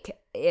steak.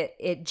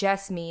 It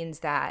just means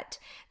that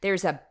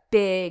there's a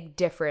big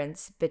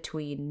difference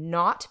between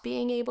not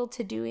being able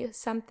to do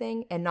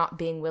something and not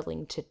being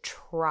willing to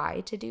try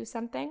to do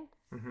something.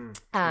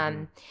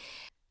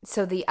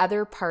 So the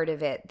other part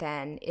of it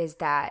then is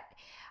that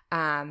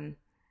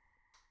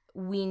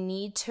we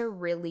need to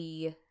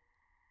really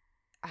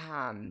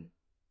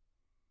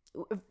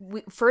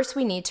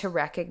we need to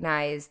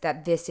recognize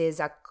that this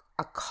is a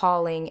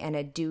calling and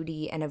a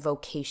duty and a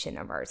vocation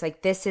of ours.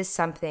 Like, this is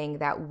something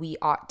that we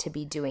ought to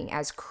be doing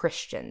as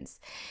Christians.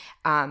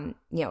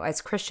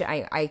 As Christian,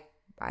 I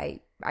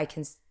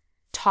can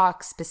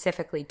talk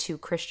specifically to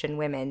Christian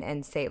women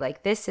and say,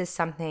 like, this is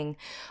something,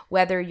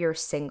 whether you're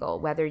single,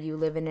 whether you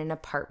live in an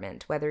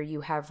apartment, whether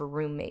you have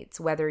roommates,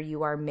 whether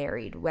you are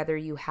married, whether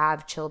you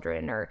have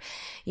children, or,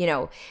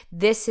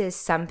 this is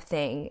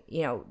something,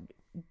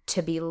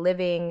 to be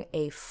living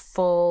a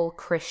full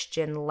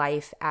Christian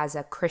life as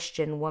a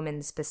Christian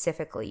woman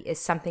specifically is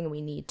something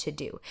we need to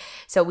do.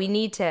 So we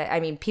need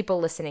to, people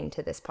listening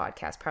to this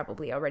podcast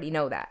probably already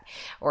know that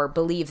or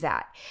believe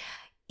that.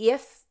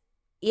 If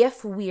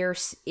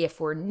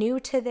we're new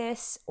to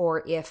this,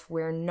 or if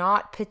we're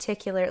not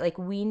particular, like,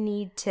 we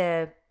need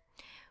to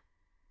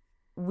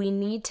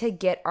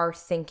get our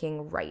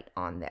thinking right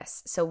on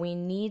this. So we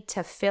need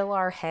to fill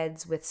our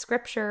heads with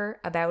scripture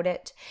about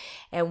it,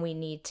 and we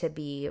need to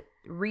be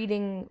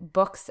reading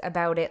books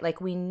about it.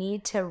 Like, we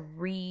need to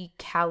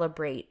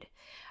recalibrate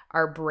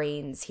our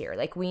brains here.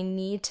 Like, we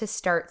need to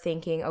start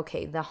thinking,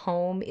 okay, the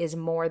home is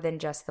more than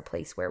just the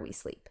place where we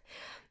sleep.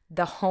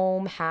 The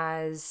home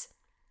has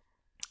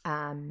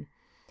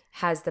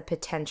the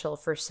potential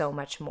for so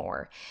much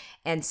more.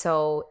 And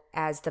so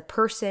as the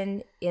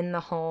person in the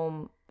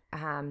home,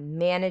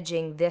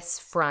 managing this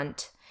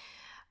front,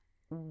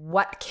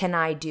 what can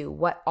I do?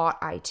 What ought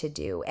I to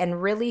do?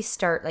 And really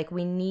start, like,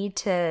 we need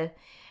to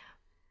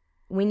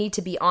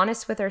be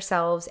honest with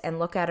ourselves and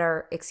look at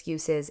our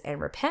excuses and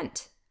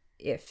repent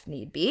if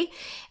need be.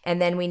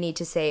 And then we need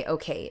to say,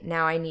 okay,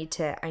 now I need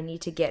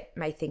to get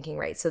my thinking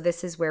right. So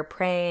this is where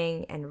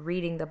praying and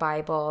reading the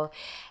Bible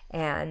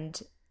and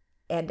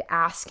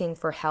asking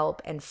for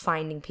help and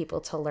finding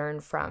people to learn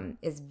from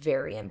is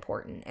very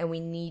important. And we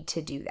need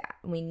to do that.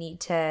 We need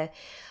to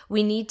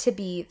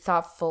be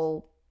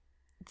thoughtful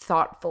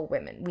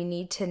women. We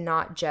need to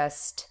not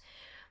just,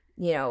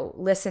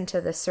 listen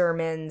to the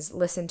sermons,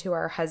 listen to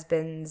our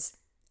husbands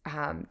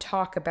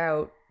talk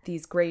about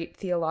these great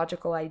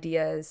theological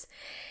ideas,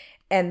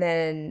 and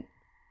then,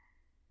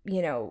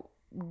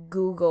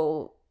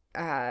 Google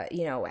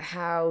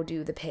how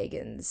do the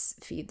pagans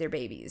feed their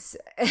babies?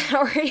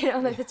 Or,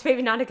 that's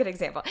maybe not a good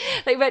example.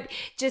 Like, but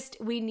just,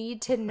 we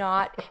need to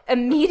not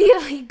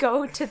immediately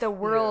go to the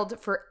world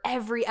for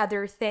every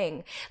other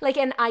thing. Like,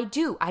 and I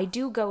do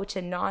go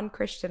to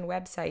non-Christian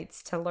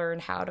websites to learn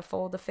how to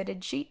fold a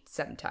fitted sheet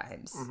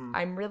sometimes.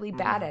 I'm really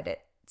bad at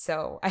it.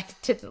 So I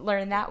didn't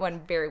learn that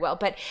one very well,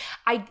 but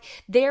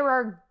there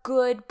are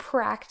good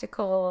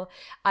practical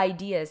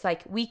ideas.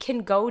 Like, we can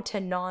go to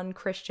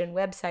non-Christian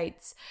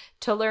websites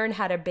to learn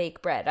how to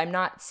bake bread. I'm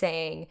not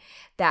saying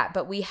that,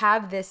 but we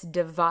have this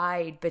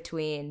divide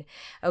between,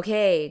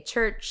 okay,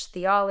 church,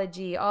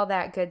 theology, all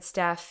that good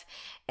stuff,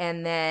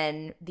 and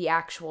then the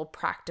actual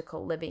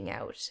practical living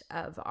out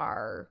of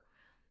our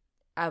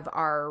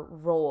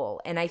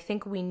role. And I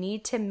think we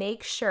need to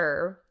make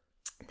sure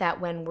that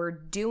when we're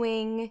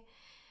doing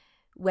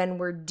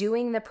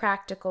the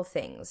practical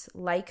things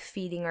like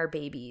feeding our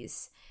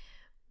babies,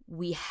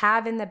 we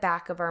have in the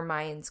back of our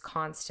minds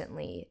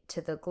constantly,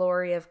 to the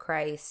glory of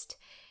Christ.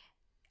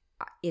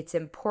 It's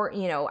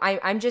important,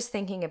 I'm just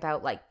thinking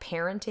about, like,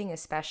 parenting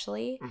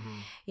especially.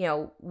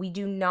 We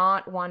do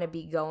not want to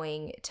be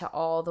going to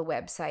all the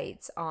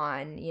websites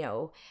on,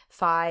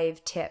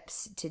 5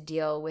 tips to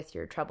deal with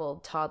your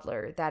troubled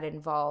toddler that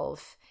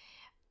involve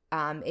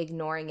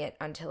ignoring it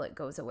until it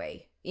goes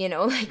away. We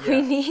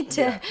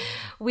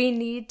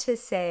need to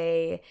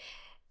say,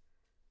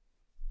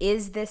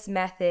 is this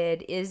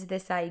method, is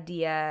this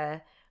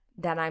idea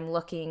that I'm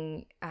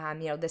looking,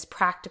 this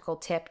practical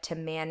tip to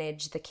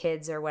manage the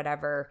kids or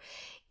whatever,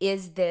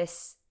 is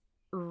this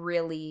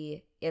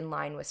really in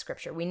line with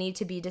scripture? We need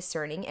to be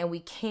discerning, and we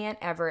can't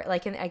ever,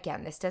 like, and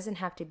again, this doesn't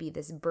have to be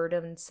this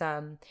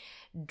burdensome,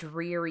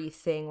 dreary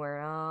thing where,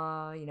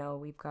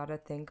 we've got to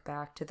think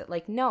back to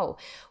like, no,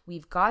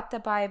 we've got the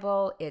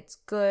Bible. It's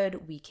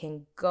good. We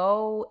can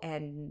go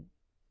and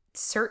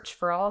search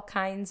for all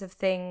kinds of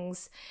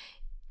things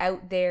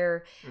out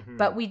there,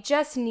 but we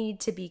just need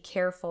to be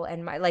careful,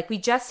 and we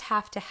just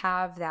have to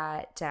have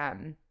that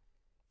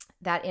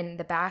that in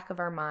the back of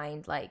our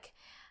mind, like,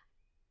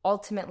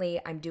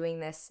 ultimately, I'm doing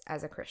this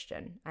as a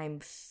Christian. I'm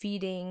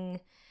feeding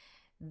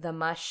the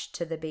mush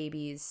to the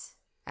babies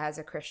as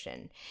a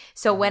Christian.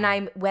 So when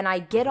I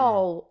get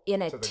all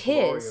in a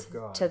tiz,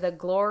 to the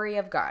glory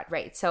of God,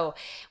 right? So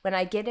when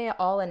I get it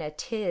all in a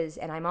tiz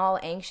and I'm all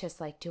anxious,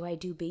 like, do I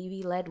do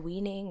baby-led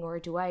weaning, or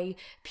do I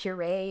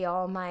puree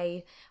all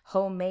my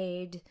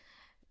homemade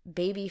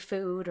baby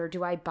food, or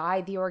do I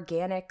buy the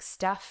organic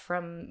stuff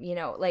from,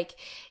 like,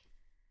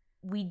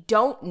 we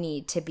don't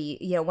need to be,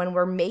 when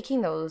we're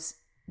making those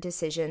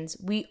decisions,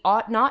 we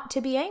ought not to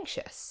be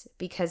anxious,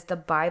 because the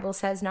Bible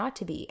says not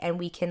to be. And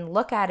we can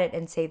look at it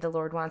and say, the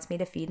Lord wants me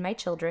to feed my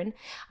children.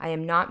 I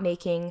am not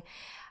making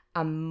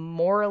a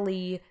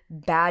morally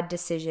bad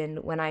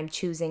decision when I'm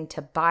choosing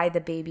to buy the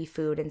baby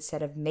food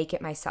instead of make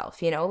it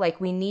myself. Like,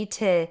 we need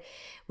to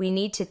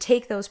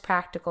take those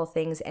practical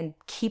things and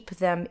keep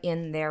them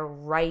in their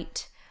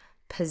right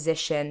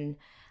position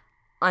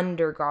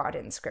under God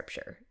in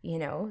Scripture,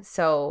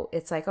 So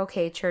it's like,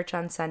 okay, church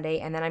on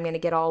Sunday, and then I'm going to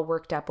get all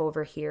worked up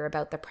over here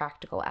about the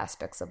practical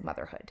aspects of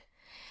motherhood.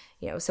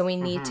 So we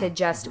need to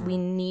we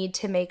need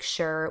to make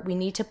sure, we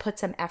need to put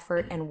some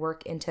effort and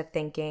work into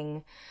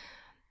thinking,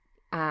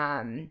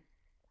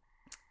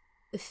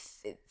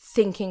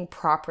 thinking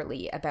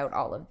properly about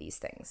all of these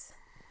things.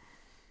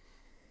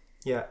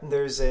 Yeah,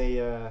 there's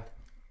I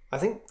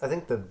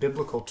think the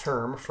biblical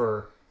term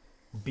for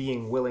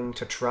being willing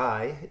to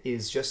try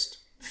is just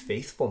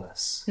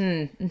faithfulness.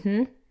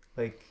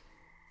 Like,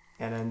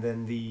 and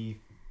then the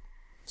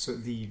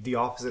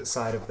opposite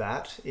side of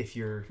that, if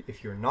you're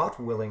not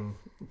willing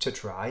to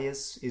try,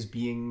 is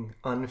being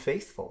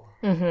unfaithful.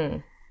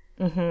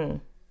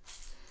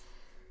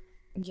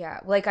 Yeah,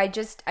 like, I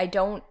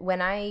don't,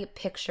 when I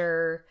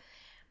picture,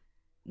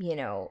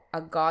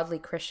 a godly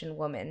Christian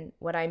woman,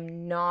 what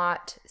I'm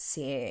not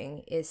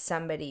seeing is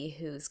somebody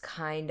who's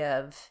kind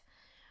of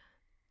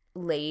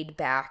laid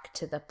back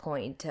to the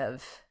point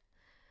of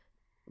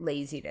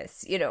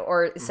laziness,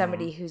 or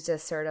somebody who's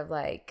just sort of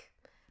like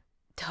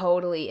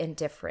totally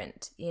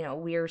indifferent.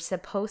 We're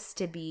supposed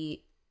to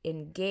be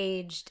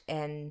engaged,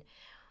 and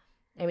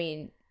I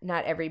mean,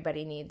 not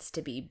everybody needs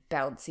to be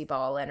bouncy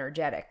ball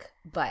energetic,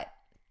 but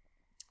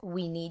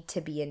we need to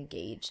be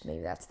engaged.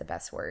 Maybe that's the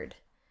best word,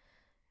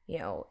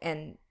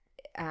 and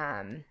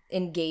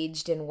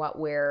engaged in what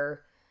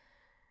we're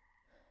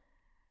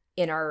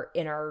in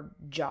our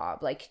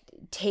job, like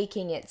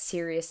taking it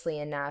seriously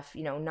enough,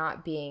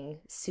 not being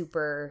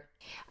super,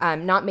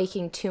 not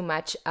making too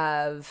much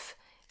of,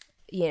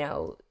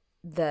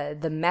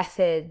 the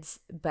methods,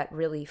 but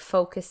really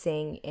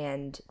focusing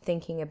and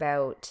thinking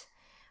about,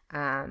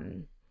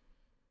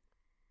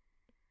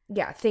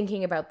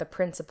 thinking about the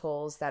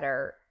principles that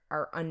are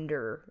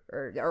under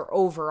or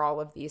over all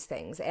of these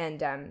things.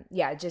 And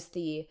just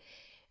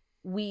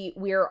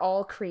we are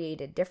all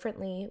created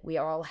differently. We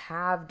all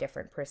have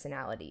different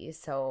personalities.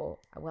 So,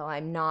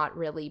 I'm not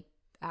really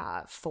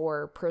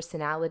for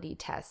personality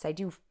tests. I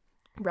do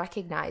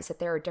recognize that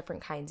there are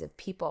different kinds of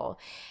people,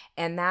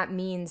 and that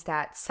means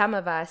that some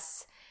of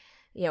us,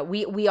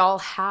 we all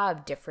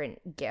have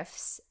different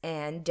gifts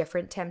and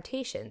different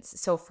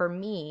temptations. So for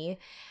me,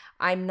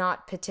 I'm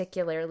not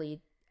particularly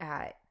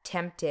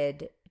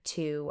tempted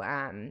to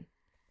I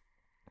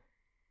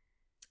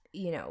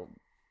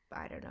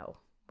don't know,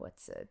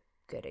 what's a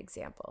good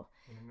example?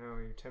 No,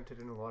 you're tempted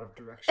in a lot of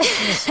directions.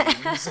 You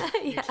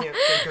can't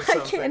think of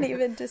something. I can't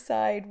even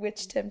decide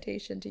which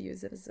temptation to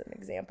use as an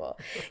example.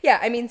 Yeah,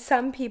 I mean,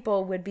 some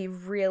people would be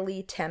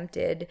really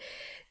tempted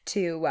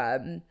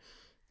to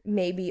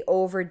maybe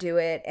overdo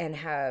it and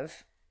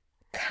have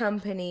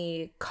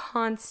company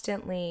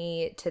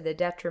constantly to the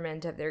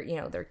detriment of their,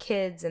 their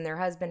kids, and their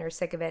husband are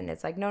sick of it, and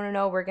it's like,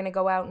 no, we're going to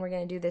go out and we're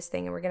going to do this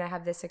thing and we're going to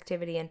have this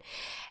activity,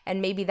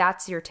 and maybe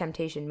that's your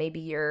temptation. Maybe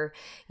you're,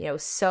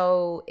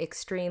 so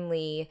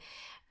extremely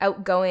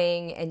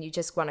outgoing and you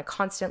just want to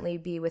constantly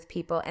be with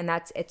people, and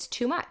it's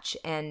too much.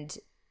 And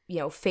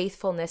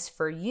faithfulness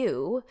for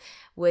you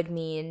would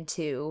mean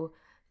to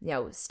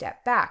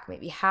step back,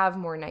 maybe have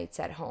more nights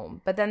at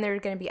home. But then there are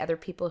going to be other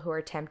people who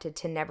are tempted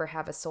to never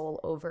have a soul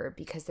over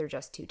because they're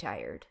just too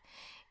tired.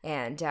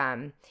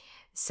 And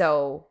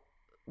so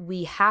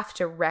we have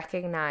to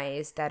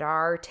recognize that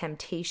our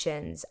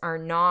temptations are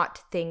not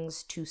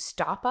things to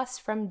stop us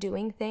from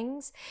doing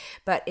things,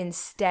 but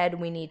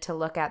instead we need to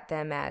look at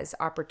them as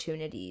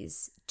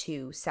opportunities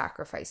to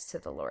sacrifice to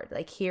the Lord.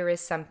 Like, here is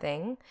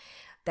something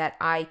that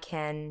I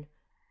can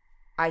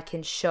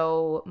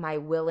show my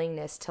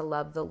willingness to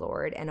love the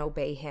Lord and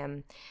obey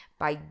him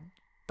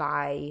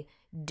by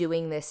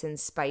doing this in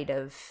spite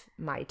of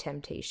my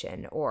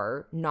temptation,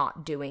 or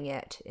not doing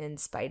it in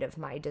spite of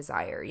my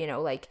desire.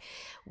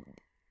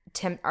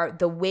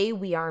 The way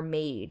we are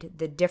made,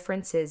 the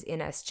differences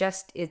in us,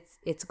 just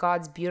it's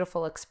God's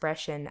beautiful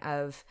expression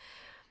of,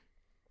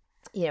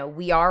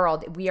 we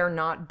are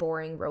not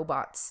boring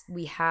robots.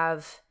 We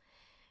have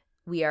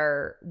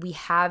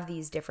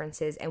these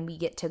differences, and we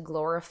get to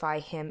glorify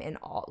him in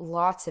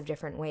lots of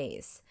different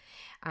ways.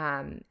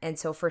 And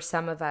so for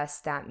some of us,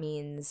 that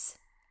means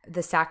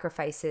the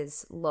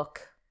sacrifices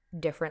look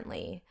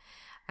differently.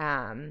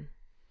 I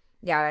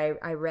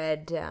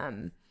read,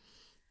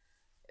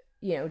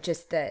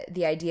 just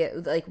the idea,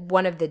 like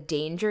one of the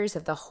dangers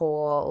of the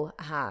whole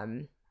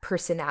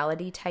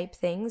personality type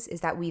things is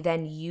that we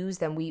then use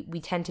them. We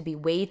tend to be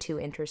way too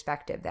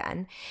introspective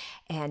then.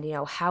 And,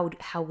 how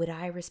would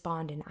I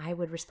respond? And I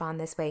would respond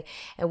this way.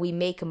 And we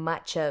make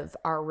much of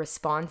our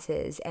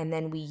responses. And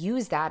then we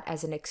use that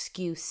as an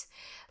excuse,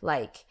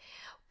 like,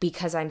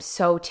 because I'm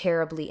so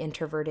terribly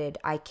introverted,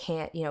 I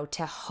can't,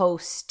 to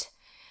host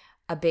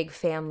a big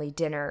family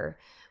dinner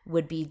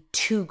would be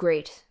too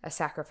great a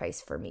sacrifice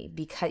for me,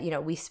 because,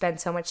 we spend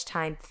so much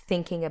time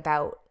thinking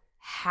about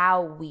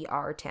how we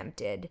are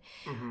tempted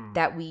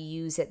that we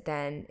use it,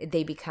 then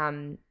they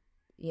become,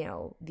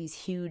 these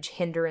huge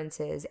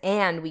hindrances,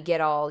 and we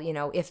get all,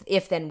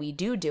 if then we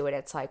do it,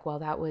 it's like, well,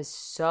 that was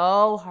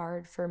so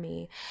hard for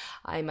me.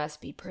 I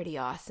must be pretty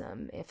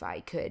awesome if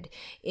I could,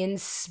 in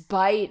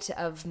spite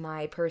of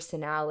my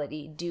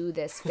personality, do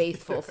this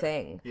faithful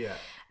thing. Yeah.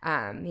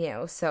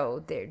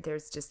 So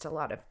there's just a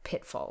lot of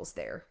pitfalls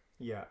there.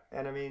 Yeah.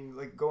 And I mean,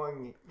 like,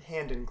 going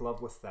hand in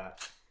glove with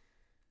that,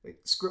 like,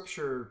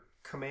 Scripture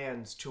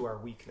commands to our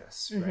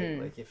weakness,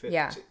 right? Like, if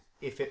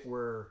it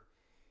were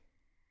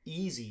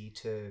easy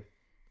to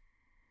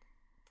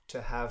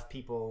have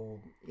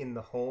people in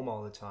the home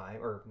all the time,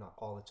 or not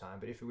all the time,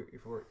 but if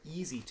it were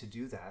easy to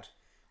do that,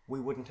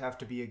 we wouldn't have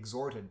to be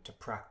exhorted to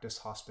practice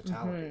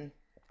hospitality.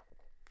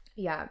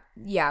 Yeah.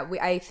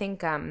 I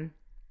think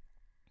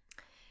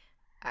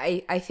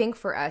I think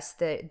for us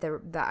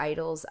the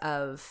idols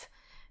of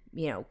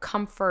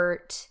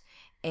comfort,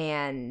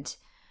 and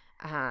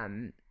I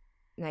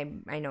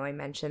know I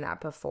mentioned that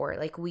before,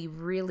 like, we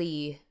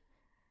really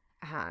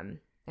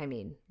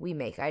we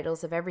make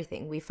idols of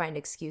everything. We find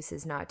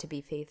excuses not to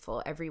be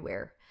faithful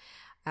everywhere.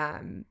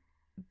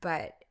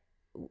 But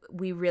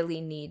we really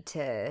need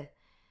to,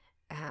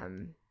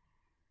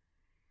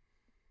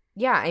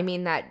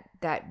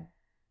 that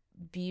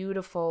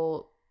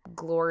beautiful,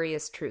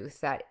 glorious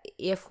truth that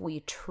if we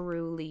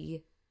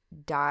truly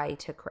die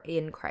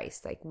in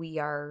Christ, like, we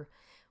are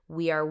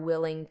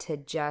willing to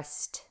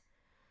just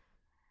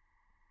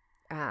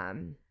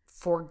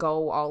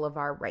forego all of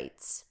our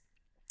rights.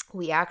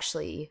 We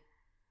actually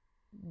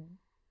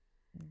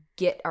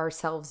get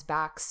ourselves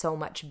back so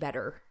much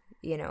better,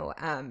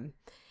 the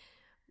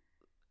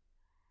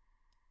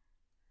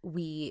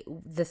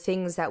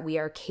things that we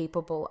are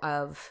capable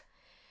of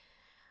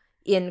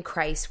in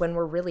Christ when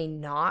we're really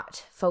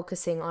not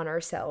focusing on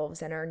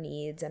ourselves and our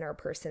needs and our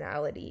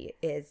personality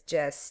is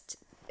just,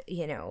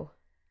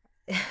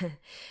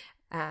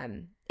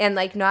 and,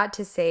 like, not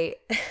to say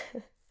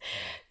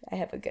I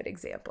have a good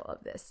example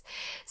of this.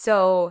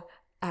 So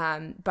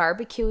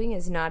barbecuing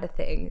is not a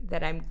thing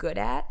that I'm good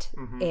at.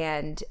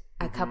 And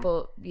a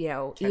couple,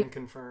 Can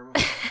confirm.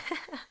 I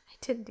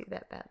didn't do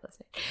that bad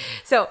last night.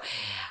 So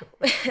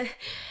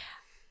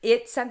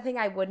it's something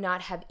I would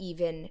not have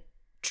even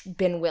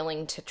been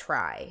willing to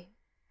try.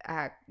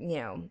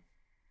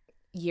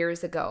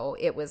 Years ago,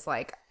 it was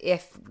like,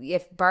 if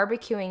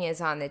barbecuing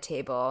is on the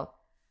table,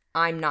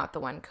 I'm not the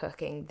one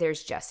cooking.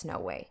 There's just no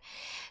way.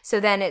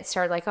 So then it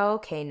started like, oh,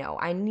 okay, no,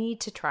 I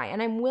need to try.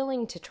 And I'm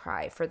willing to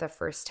try for the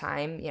first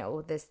time,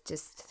 this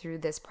just through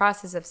this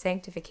process of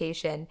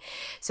sanctification.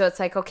 So it's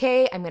like,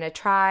 okay, I'm going to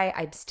try.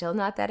 I'm still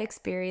not that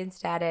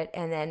experienced at it.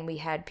 And then we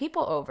had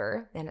people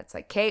over, and it's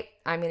like, okay,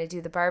 I'm going to do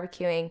the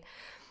barbecuing.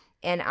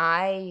 And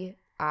I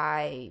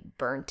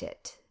burnt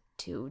it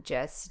to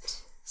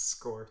just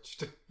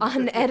scorched,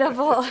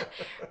 unedible,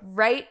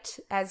 right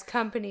as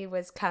company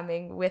was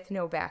coming with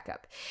no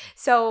backup.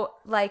 So,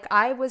 like,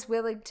 I was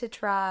willing to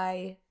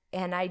try,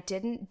 and I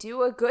didn't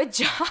do a good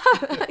job.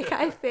 Like,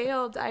 I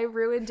failed. I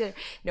ruined it.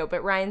 No,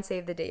 but Ryan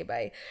saved the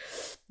day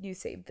you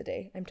saved the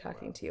day. I'm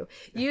talking to you.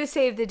 You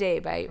saved the day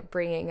by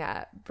bringing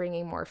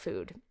more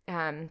food.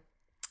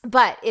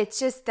 But it's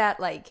just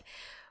that, like,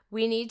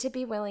 we need to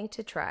be willing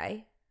to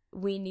try.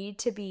 We need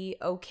to be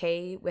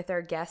okay with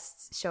our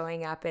guests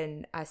showing up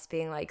and us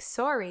being like,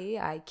 sorry,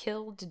 I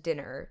killed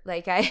dinner.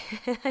 Like,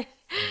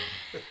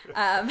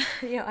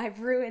 I've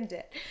ruined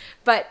it.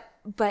 But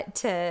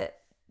to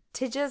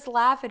just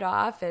laugh it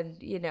off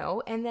and,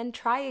 and then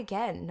try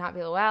again, not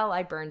be like, well,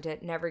 I burned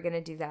it. Never going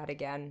to do that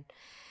again.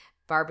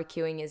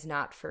 Barbecuing is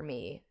not for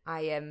me.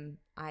 I am,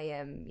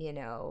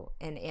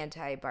 an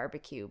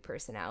anti-barbecue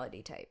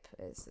personality type.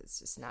 It's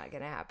just not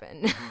going to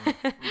happen.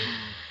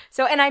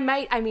 So,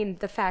 and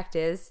the fact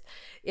is,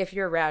 if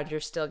you're around, you're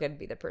still going to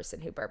be the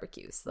person who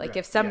barbecues. Like,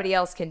 if somebody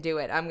else can do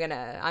it, I'm going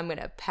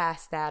to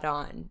pass that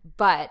on.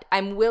 But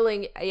I'm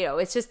willing,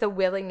 it's just the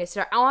willingness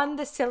on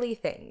the silly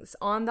things,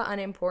 on the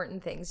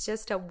unimportant things,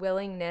 just a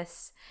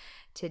willingness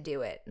to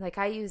do it. Like,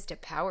 I used a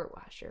power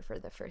washer for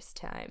the first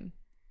time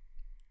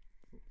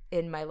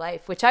in my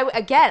life, which I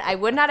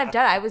would not have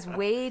done. I was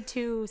way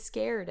too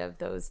scared of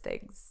those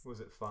things.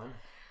 Was it fun?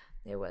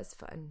 It was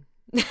fun.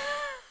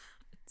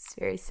 It's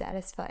very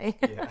satisfying.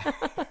 Yeah.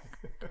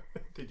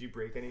 Did you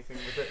break anything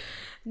with it?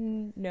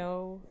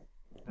 No.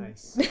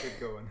 Nice. Good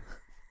going.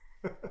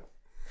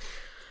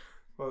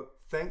 Well,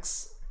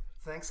 Thanks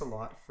a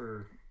lot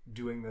for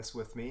doing this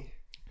with me.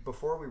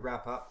 Before we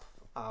wrap up,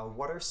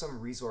 what are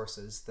some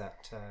resources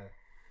that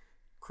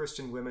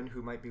Christian women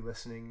who might be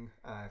listening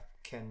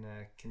can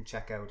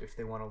check out if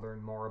they want to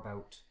learn more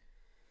about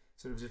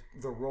sort of just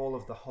the role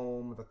of the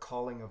home, the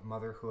calling of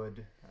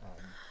motherhood?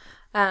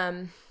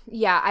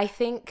 Yeah, I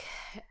think,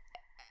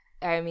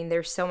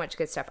 there's so much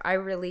good stuff. I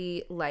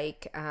really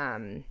like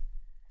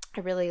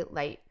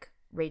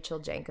Rachel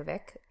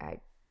Jankovic.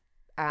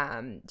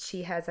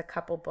 She has a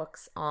couple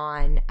books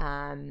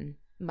on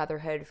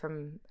motherhood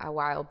from a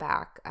while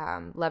back,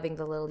 Loving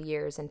the Little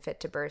Years and Fit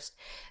to Burst.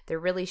 They're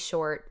really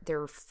short.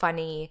 They're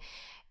funny.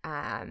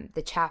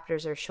 The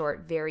chapters are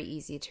short, very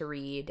easy to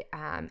read,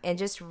 and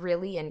just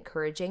really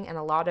encouraging, and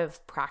a lot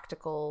of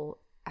practical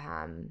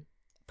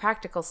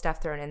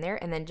stuff thrown in there.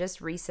 And then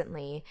just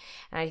recently,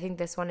 and I think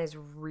this one is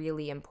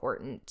really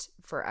important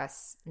for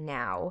us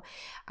now,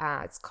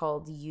 it's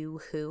called You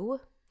Who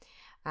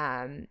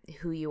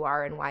You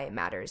Are and Why It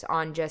Matters,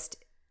 on just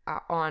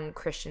on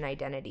Christian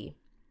identity,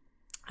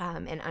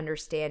 and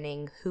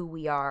understanding who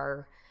we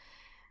are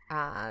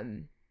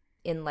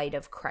in light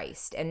of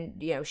Christ.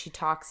 And, she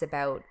talks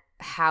about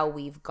how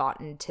we've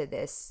gotten to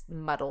this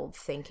muddled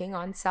thinking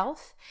on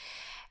self.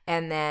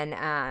 And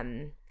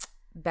then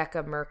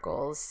Becca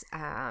Merkel's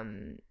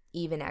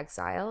Eve in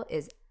Exile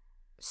is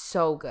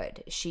so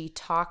good. She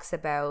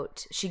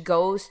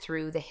goes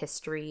through the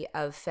history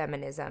of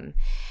feminism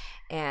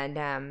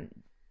and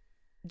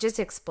just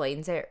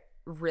explains it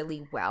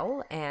really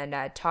well, and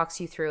talks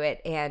you through it.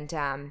 And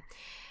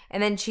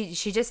then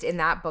she just, in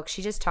that book,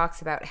 she just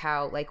talks about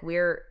how, like,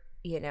 we're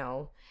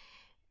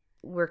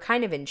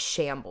kind of in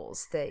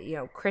shambles,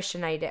 that,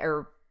 Christian idea,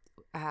 or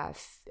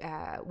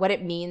what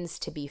it means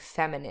to be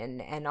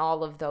feminine, and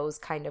all of those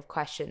kind of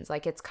questions.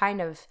 Like, it's kind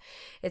of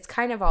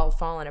all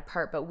fallen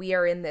apart, but we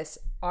are in this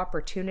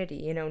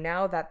opportunity,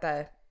 now that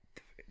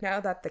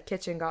the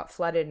kitchen got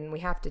flooded and we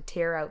have to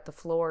tear out the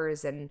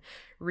floors and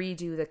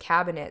redo the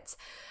cabinets.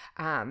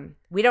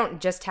 We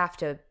don't just have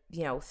to,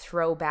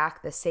 throw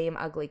back the same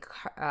ugly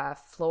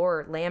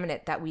floor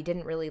laminate that we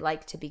didn't really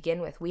like to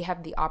begin with. We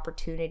have the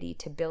opportunity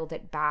to build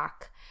it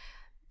back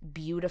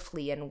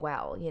beautifully and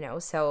well,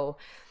 so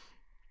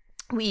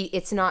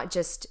it's not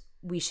just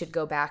we should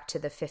go back to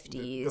the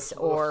 50s. The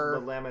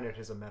laminate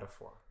is a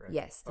metaphor, right?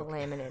 Yes, the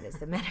laminate is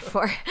the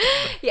metaphor.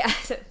 Yeah,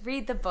 so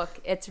read the book.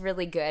 It's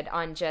really good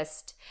on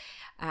just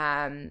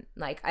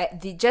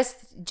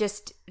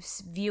just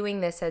viewing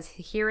this as,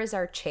 here is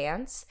our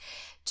chance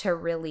to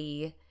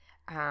really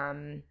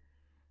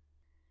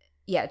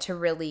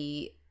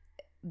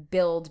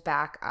build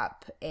back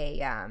up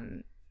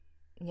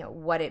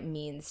what it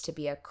means to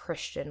be a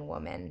Christian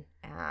woman,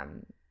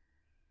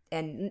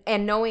 and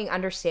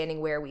understanding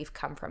where we've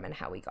come from and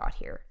how we got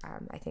here.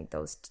 I think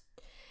those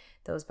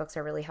books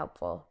are really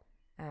helpful.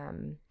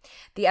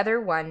 The other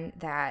one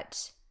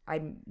that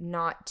I'm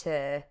not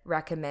to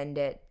recommend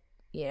it,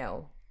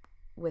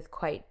 with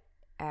quite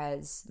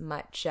as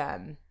much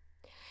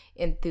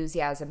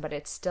enthusiasm, but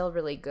it's still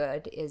really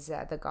good, is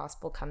The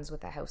Gospel Comes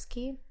with a House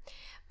Key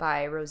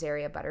by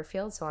Rosaria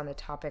Butterfield. So on the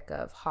topic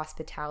of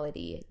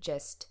hospitality,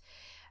 just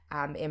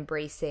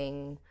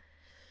embracing,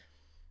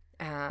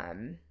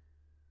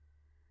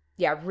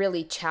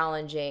 really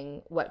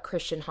challenging what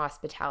Christian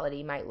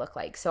hospitality might look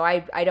like. So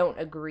I don't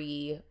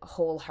agree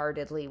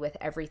wholeheartedly with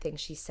everything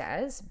she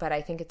says, but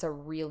I think it's a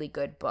really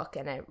good book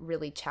and a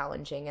really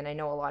challenging. And I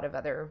know a lot of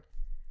other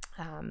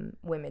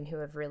women who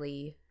have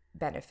really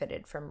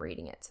benefited from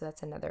reading it. So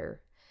that's another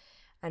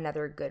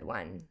good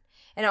one.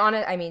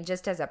 And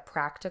just as a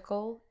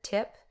practical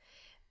tip,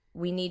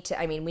 we need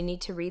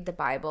to read the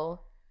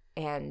Bible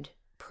and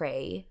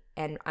pray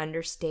and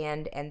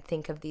understand and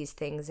think of these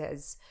things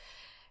as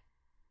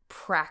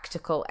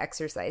practical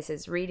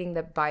exercises. Reading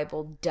the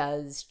Bible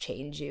does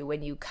change you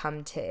when you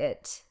come to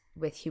it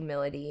with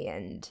humility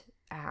and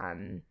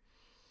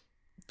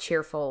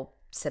cheerful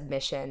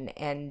submission.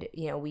 And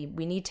we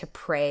need to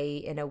pray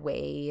in a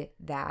way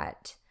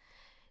that,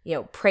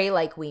 pray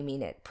like we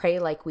mean it, pray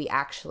like we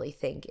actually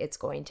think it's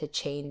going to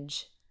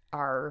change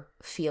our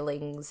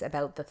feelings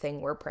about the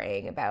thing we're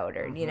praying about,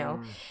 or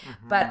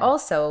but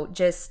also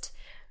just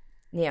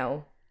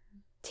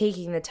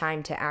taking the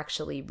time to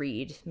actually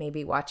read,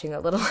 maybe watching a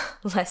little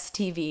less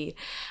TV,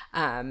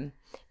 and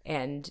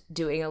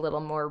doing a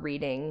little more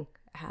reading,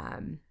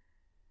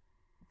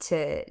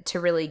 to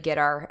really get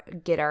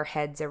our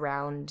heads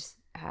around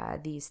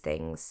these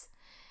things.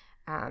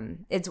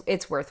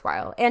 It's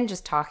worthwhile. And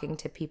just talking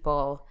to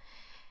people,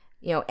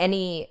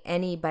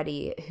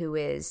 anybody who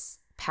is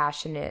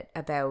passionate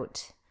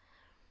about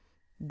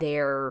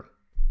their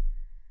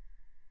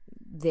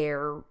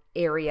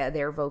area,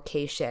 their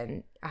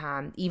vocation,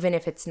 even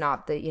if it's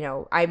not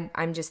the,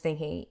 I'm just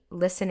thinking,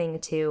 listening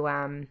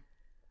to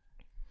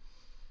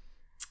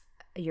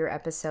your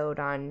episode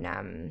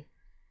on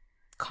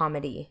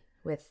comedy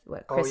with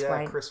Chris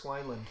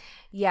Wineland.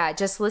 Yeah,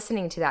 just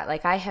listening to that,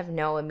 like, I have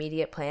no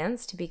immediate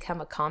plans to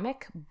become a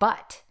comic,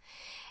 but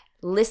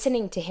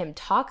listening to him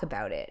talk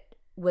about it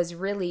was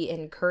really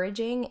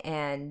encouraging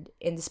and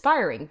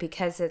inspiring,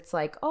 because it's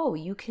like, oh,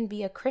 you can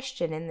be a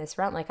Christian in this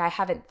realm. Like, I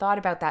haven't thought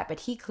about that,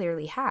 but he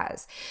clearly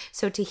has.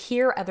 So to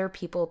hear other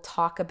people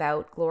talk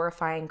about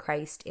glorifying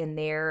Christ in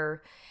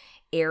their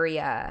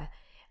area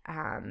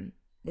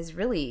is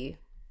really,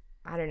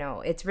 I don't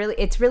know, it's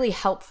really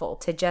helpful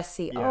to just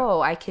see,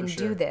 oh, I can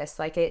do this.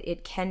 Like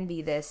it can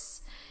be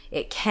this,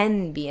 it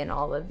can be in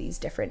all of these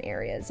different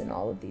areas and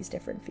all of these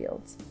different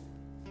fields.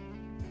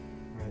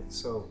 Right.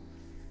 So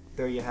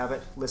there you have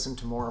it. Listen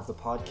to more of the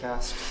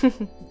podcast.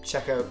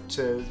 check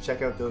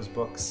out those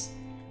books.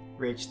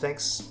 Rach,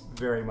 thanks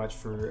very much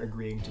for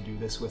agreeing to do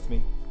this with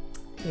me.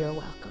 You're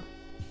welcome.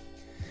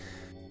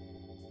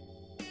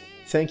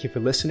 Thank you for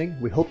listening.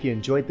 We hope you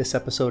enjoyed this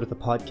episode of the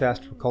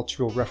Podcast for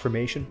Cultural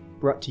Reformation,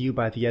 brought to you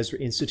by the Ezra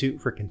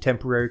Institute for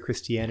Contemporary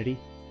Christianity.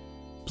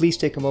 Please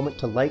take a moment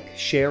to like,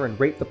 share, and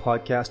rate the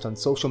podcast on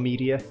social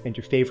media and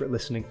your favorite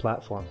listening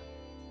platform.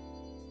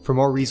 For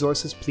more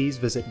resources, please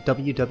visit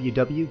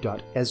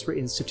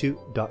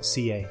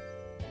www.ezrainstitute.ca.